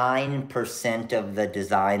 99% of the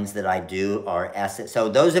designs that I do are SS. So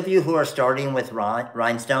those of you who are starting with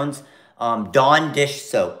rhinestones, Dawn dish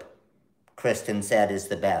soap, Kristen said, is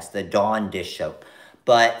the best. The Dawn dish soap,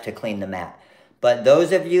 but to clean the mat. But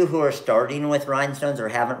those of you who are starting with rhinestones or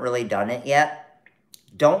haven't really done it yet,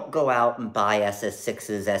 don't go out and buy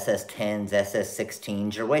SS6s, SS10s,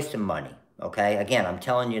 SS16s. You're wasting money, okay? Again, I'm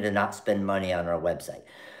telling you to not spend money on our website.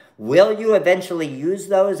 Will you eventually use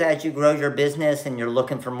those as you grow your business and you're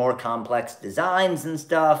looking for more complex designs and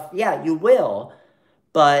stuff? Yeah, you will,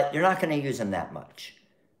 but you're not going to use them that much.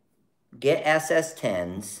 Get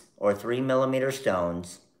SS10s or 3mm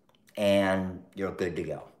stones, and you're good to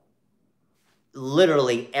go.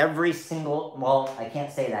 Literally every single, well, I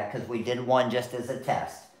can't say that because we did one just as a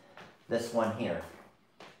test, this one here.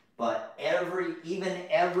 But even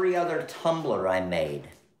every other tumbler I made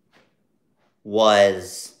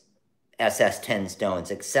was SS10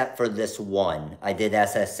 stones, except for this one. I did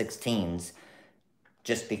SS16s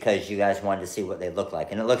just because you guys wanted to see what they look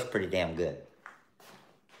like, and it looks pretty damn good.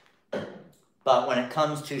 But when it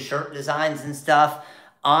comes to shirt designs and stuff,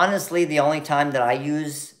 honestly, the only time that I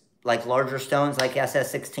use like larger stones like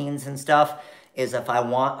SS16s and stuff is if I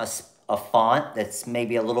want a font that's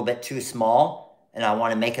maybe a little bit too small and I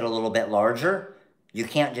want to make it a little bit larger. You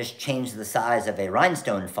can't just change the size of a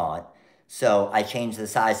rhinestone font. So I change the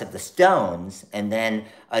size of the stones, and then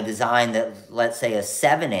a design that, let's say, is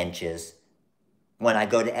 7 inches, when I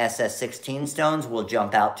go to SS16 stones, will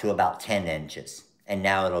jump out to about 10 inches. And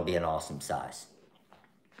now it'll be an awesome size.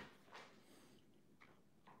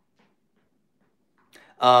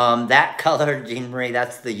 That color, Jean Marie,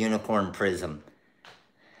 that's the Unicorn Prism.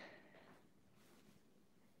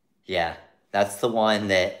 Yeah, that's the one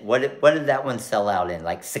that, what did that one sell out in?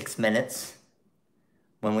 Like 6 minutes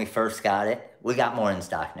when we first got it? We got more in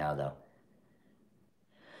stock now, though.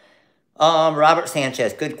 Robert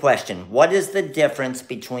Sanchez, good question. What is the difference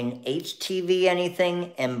between HTV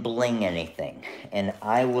anything and bling anything? And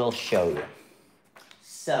I will show you.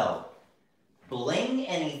 So, bling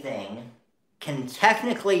anything can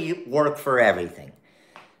technically work for everything.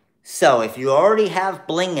 So, if you already have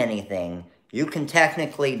bling anything, you can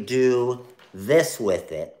technically do this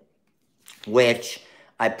with it, which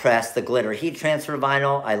I pressed the glitter heat transfer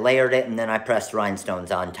vinyl, I layered it, and then I pressed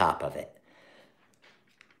rhinestones on top of it.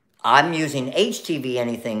 I'm using HTV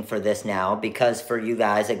anything for this now because for you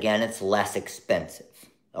guys, again, it's less expensive,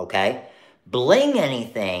 okay? Bling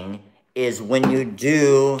anything is when you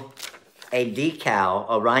do a decal,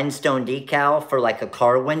 a rhinestone decal for like a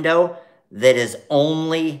car window that is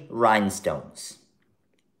only rhinestones.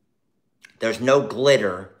 There's no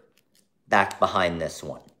glitter back behind this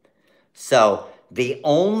one. So the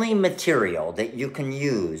only material that you can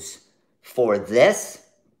use for this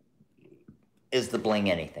is the bling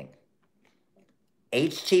anything.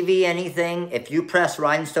 HTV anything, if you press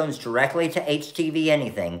rhinestones directly to HTV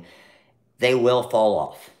anything, they will fall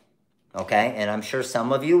off, okay? And I'm sure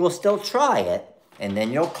some of you will still try it, and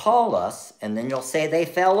then you'll call us, and then you'll say they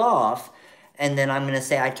fell off, and then I'm gonna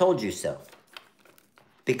say I told you so.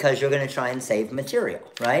 Because you're gonna try and save material,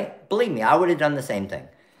 right? Believe me, I would have done the same thing.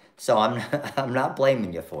 So I'm not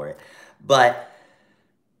blaming you for it.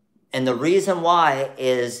 And the reason why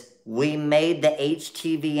is we made the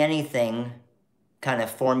HTV anything kind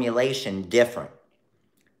of formulation different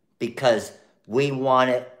because we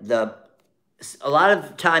wanted a lot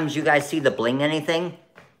of times you guys see the bling anything.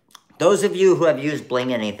 Those of you who have used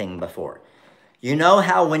bling anything before, you know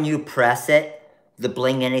how when you press it, the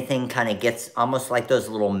bling anything kind of gets almost like those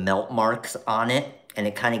little melt marks on it and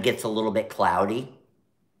it kind of gets a little bit cloudy.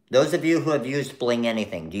 Those of you who have used bling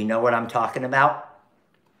anything, do you know what I'm talking about?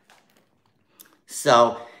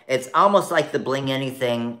 So it's almost like the bling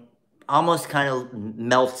anything almost kind of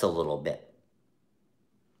melts a little bit.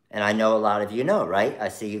 And I know a lot of you know, right? I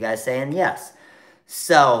see you guys saying yes.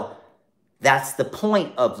 So that's the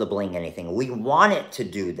point of the bling anything. We want it to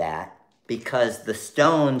do that because the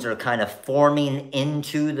stones are kind of forming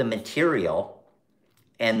into the material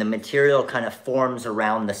and the material kind of forms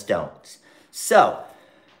around the stones. So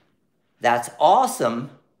that's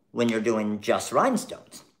awesome when you're doing just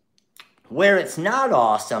rhinestones. Where it's not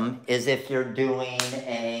awesome is if you're doing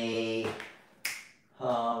a,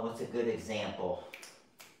 what's a good example?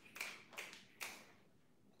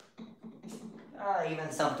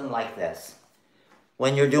 Even something like this.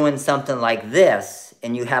 When you're doing something like this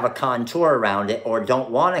and you have a contour around it or don't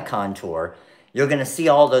want a contour, you're gonna see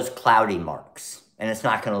all those cloudy marks and it's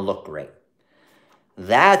not gonna look great.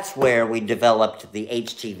 That's where we developed the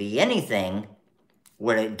HTV anything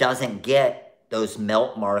where it doesn't get those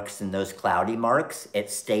melt marks and those cloudy marks. It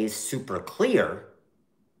stays super clear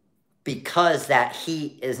because that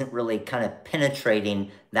heat isn't really kind of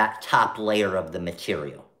penetrating that top layer of the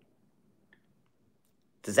material.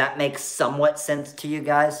 Does that make somewhat sense to you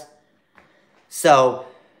guys? So,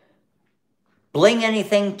 bling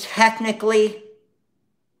anything, technically,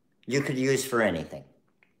 you could use for anything,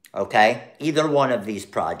 okay? Either one of these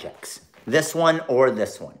projects, this one or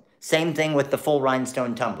this one. Same thing with the full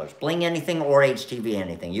rhinestone tumblers. Bling anything or HTV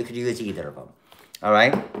anything. You could use either of them. All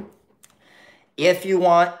right? If you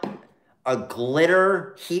want a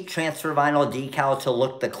glitter heat transfer vinyl decal to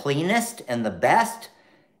look the cleanest and the best,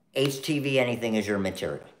 HTV anything is your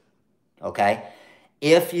material. Okay?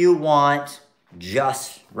 If you want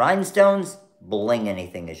just rhinestones, bling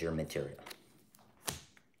anything is your material.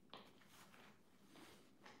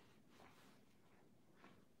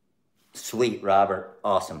 Sweet, Robert.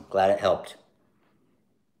 Awesome. Glad it helped.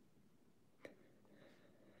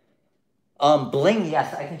 Bling,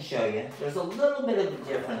 yes, I can show you. There's a little bit of a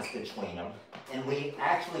difference between them. And we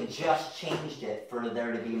actually just changed it for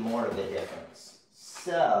there to be more of a difference.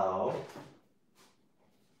 So,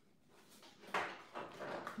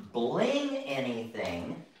 bling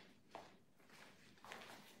anything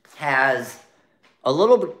has a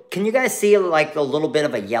little bit, can you guys see like a little bit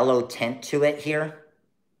of a yellow tint to it here?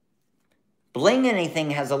 Bling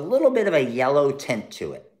anything has a little bit of a yellow tint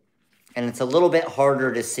to it, and it's a little bit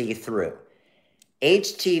harder to see through.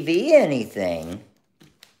 HTV anything,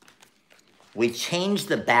 we changed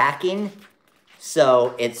the backing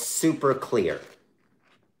so it's super clear.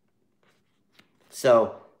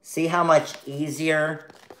 So see how much easier,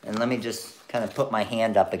 and let me just kind of put my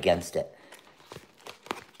hand up against it.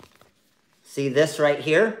 See this right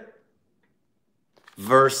here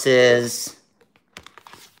versus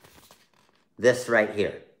this right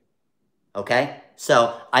here, okay?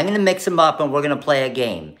 So I'm gonna mix them up and we're gonna play a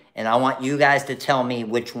game. And I want you guys to tell me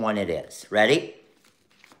which one it is. Ready?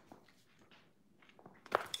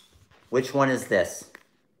 Which one is this?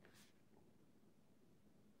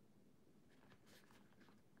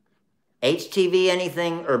 HTV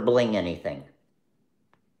anything or bling anything?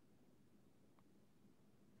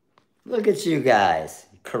 Look at you guys.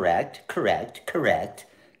 Correct, correct, correct,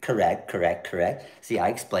 correct, correct, correct. See, I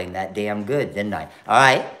explained that damn good, didn't I? All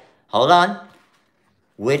right, hold on.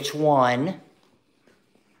 Which one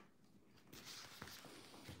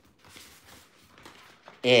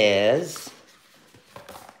is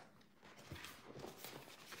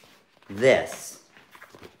this?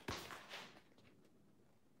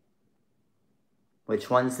 Which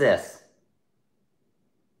one's this?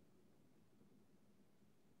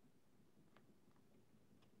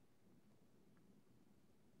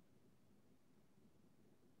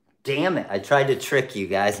 Damn it, I tried to trick you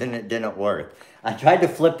guys and it didn't work. I tried to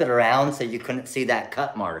flip it around so you couldn't see that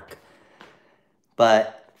cut mark.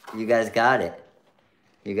 But you guys got it.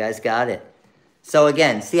 You guys got it. So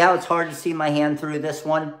again, see how it's hard to see my hand through this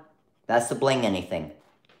one? That's the bling anything.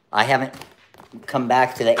 I haven't come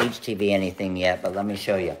back to the HTV anything yet, but let me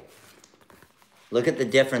show you. Look at the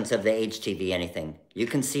difference of the HTV anything. You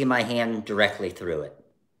can see my hand directly through it.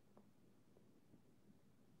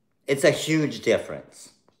 It's a huge difference.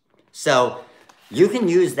 So you can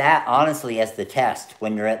use that honestly as the test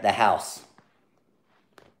when you're at the house.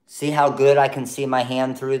 See how good I can see my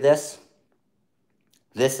hand through this?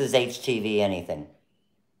 This is HTV anything.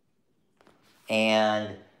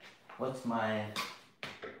 And what's my...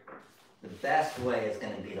 The best way is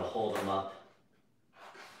going to be to hold them up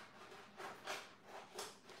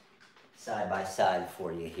side by side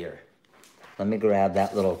for you here. Let me grab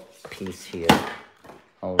that little piece here.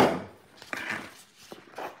 Hold on.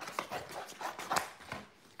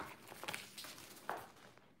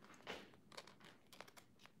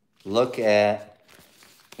 Look at,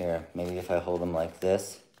 here, maybe if I hold them like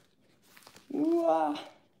this. Look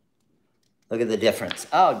at the difference.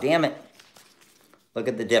 Oh, damn it. Look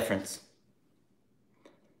at the difference.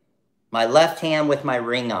 My left hand with my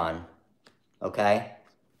ring on, okay,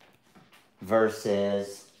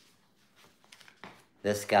 versus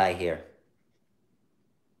this guy here.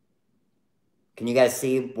 Can you guys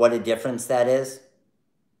see what a difference that is?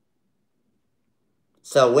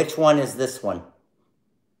 So which one is this one?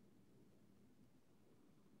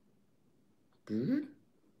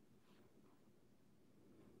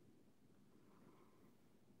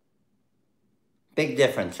 Big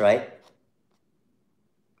difference, right?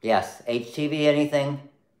 Yes, HTV anything,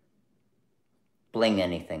 bling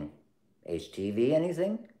anything. HTV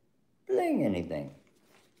anything, bling anything.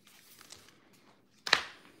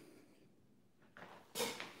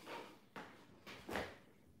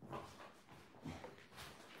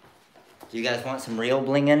 Do you guys want some real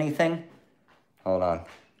bling anything? Hold on.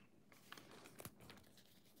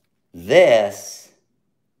 This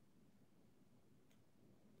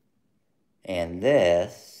and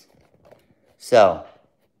this. So,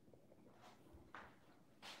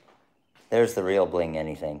 there's the real bling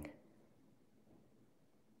anything.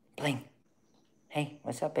 Bling. Hey,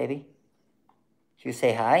 what's up, baby? Did you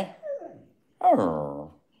say hi?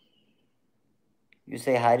 Oh. You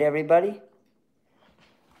say hi to everybody?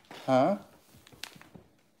 Huh?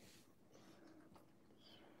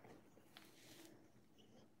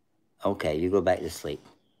 Okay, you go back to sleep.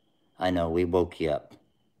 I know, we woke you up.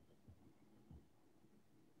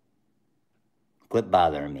 Quit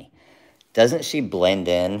bothering me. Doesn't she blend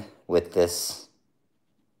in with this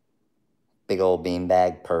big old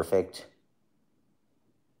beanbag perfect?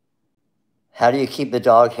 How do you keep the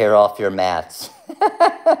dog hair off your mats?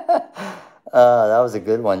 That was a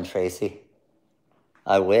good one, Tracy.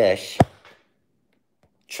 I wish.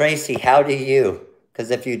 Tracy, how do you? Because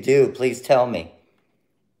if you do, please tell me.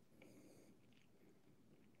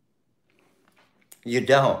 You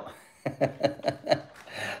don't.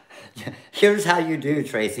 Here's how you do,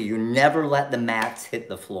 Tracy. You never let the mats hit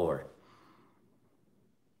the floor.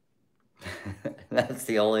 That's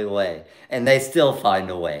the only way. And they still find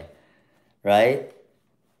a way, right?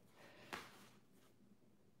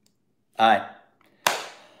 All right.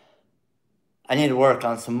 I need to work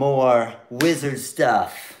on some more wizard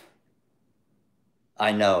stuff.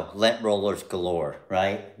 I know, lint rollers galore,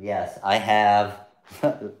 right? Yes, I have.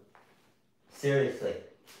 Seriously.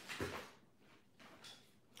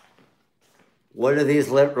 What are these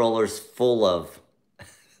lint rollers full of?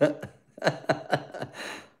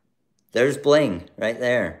 There's bling right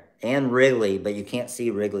there. And Wrigley, but you can't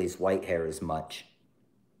see Wrigley's white hair as much.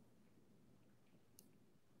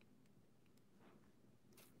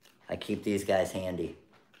 I keep these guys handy.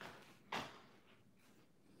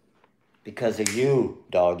 Because of you,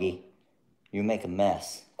 doggy. You make a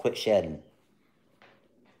mess. Quit shedding.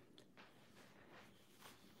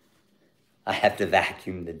 I have to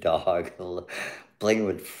vacuum the dog. Blaine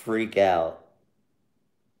would freak out.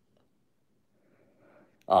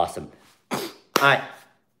 Awesome. All right.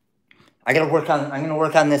 I'm gonna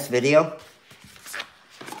work on this video.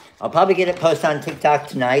 I'll probably get it posted on TikTok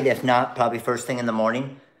tonight, if not, probably first thing in the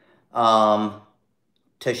morning,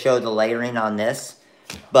 to show the layering on this.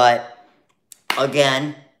 But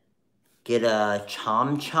again, get a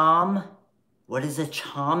chom chom. What is a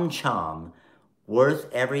chom chom?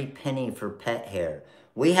 Worth every penny for pet hair.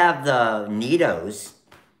 We have the Nitos,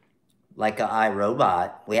 like a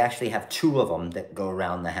iRobot. We actually have 2 of them that go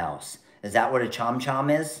around the house. Is that what a chom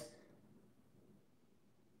chom is?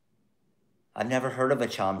 I've never heard of a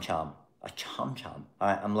chom chom. A chom chom. All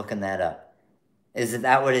right, I'm looking that up. Is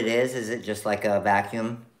that what it is? Is it just like a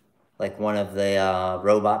vacuum? Like one of the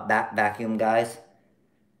robot vacuum guys?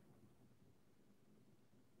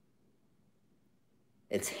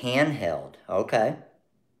 It's handheld. Okay.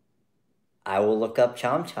 I will look up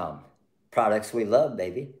chom chom. Products we love,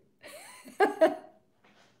 baby. An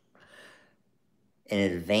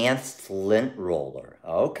advanced lint roller.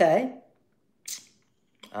 Okay.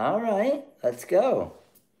 All right, let's go.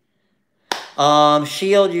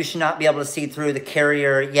 Shield, you should not be able to see through the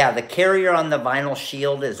carrier. Yeah, the carrier on the vinyl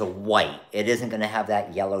shield is white. It isn't going to have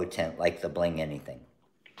that yellow tint like the bling anything.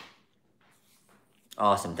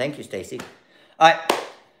 Awesome. Thank you, Stacy. All right.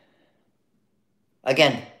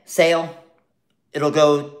 Again, sale. It'll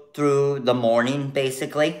go through the morning,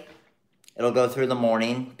 basically. It'll go through the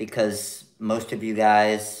morning because most of you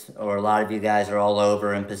guys, or a lot of you guys, are all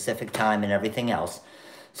over in Pacific time and everything else.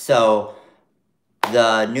 So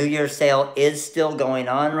the New Year's sale is still going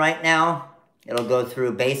on right now. It'll go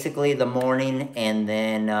through basically the morning, and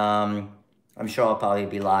then I'm sure I'll probably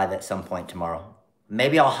be live at some point tomorrow.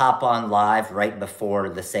 Maybe I'll hop on live right before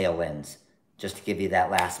the sale ends, just to give you that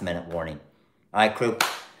last minute warning. All right, crew.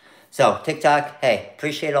 So TikTok, hey,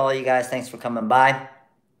 appreciate all you guys. Thanks for coming by.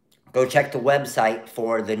 Go check the website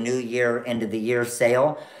for the New Year, end of the year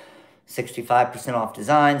sale. 65% off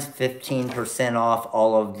designs, 15% off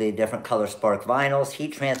all of the different ColorSpark vinyls,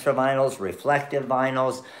 heat transfer vinyls, reflective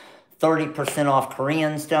vinyls, 30% off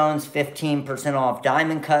Korean stones, 15% off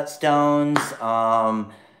diamond cut stones.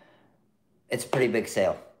 It's a pretty big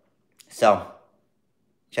sale. So,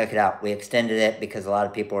 check it out. We extended it because a lot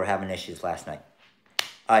of people were having issues last night.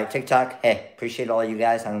 All right, TikTok, hey, appreciate all you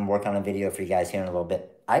guys. I'm going to work on a video for you guys here in a little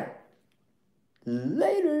bit. All right,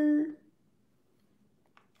 later.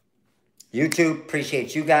 YouTube,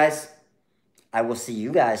 appreciate you guys. I will see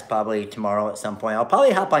you guys probably tomorrow at some point. I'll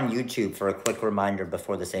probably hop on YouTube for a quick reminder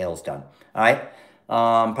before the sale's done. All right?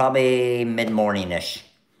 Probably mid-morning-ish.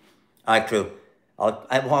 All right, crew.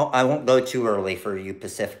 I won't go too early for you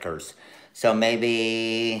Pacificers. So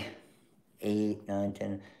maybe 8, 9,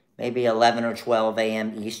 10, maybe 11 or 12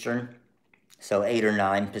 a.m. Eastern. So 8 or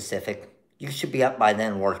 9 Pacific. You should be up by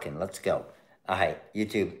then working. Let's go. All right,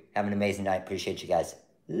 YouTube, have an amazing night. Appreciate you guys.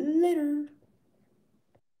 Later.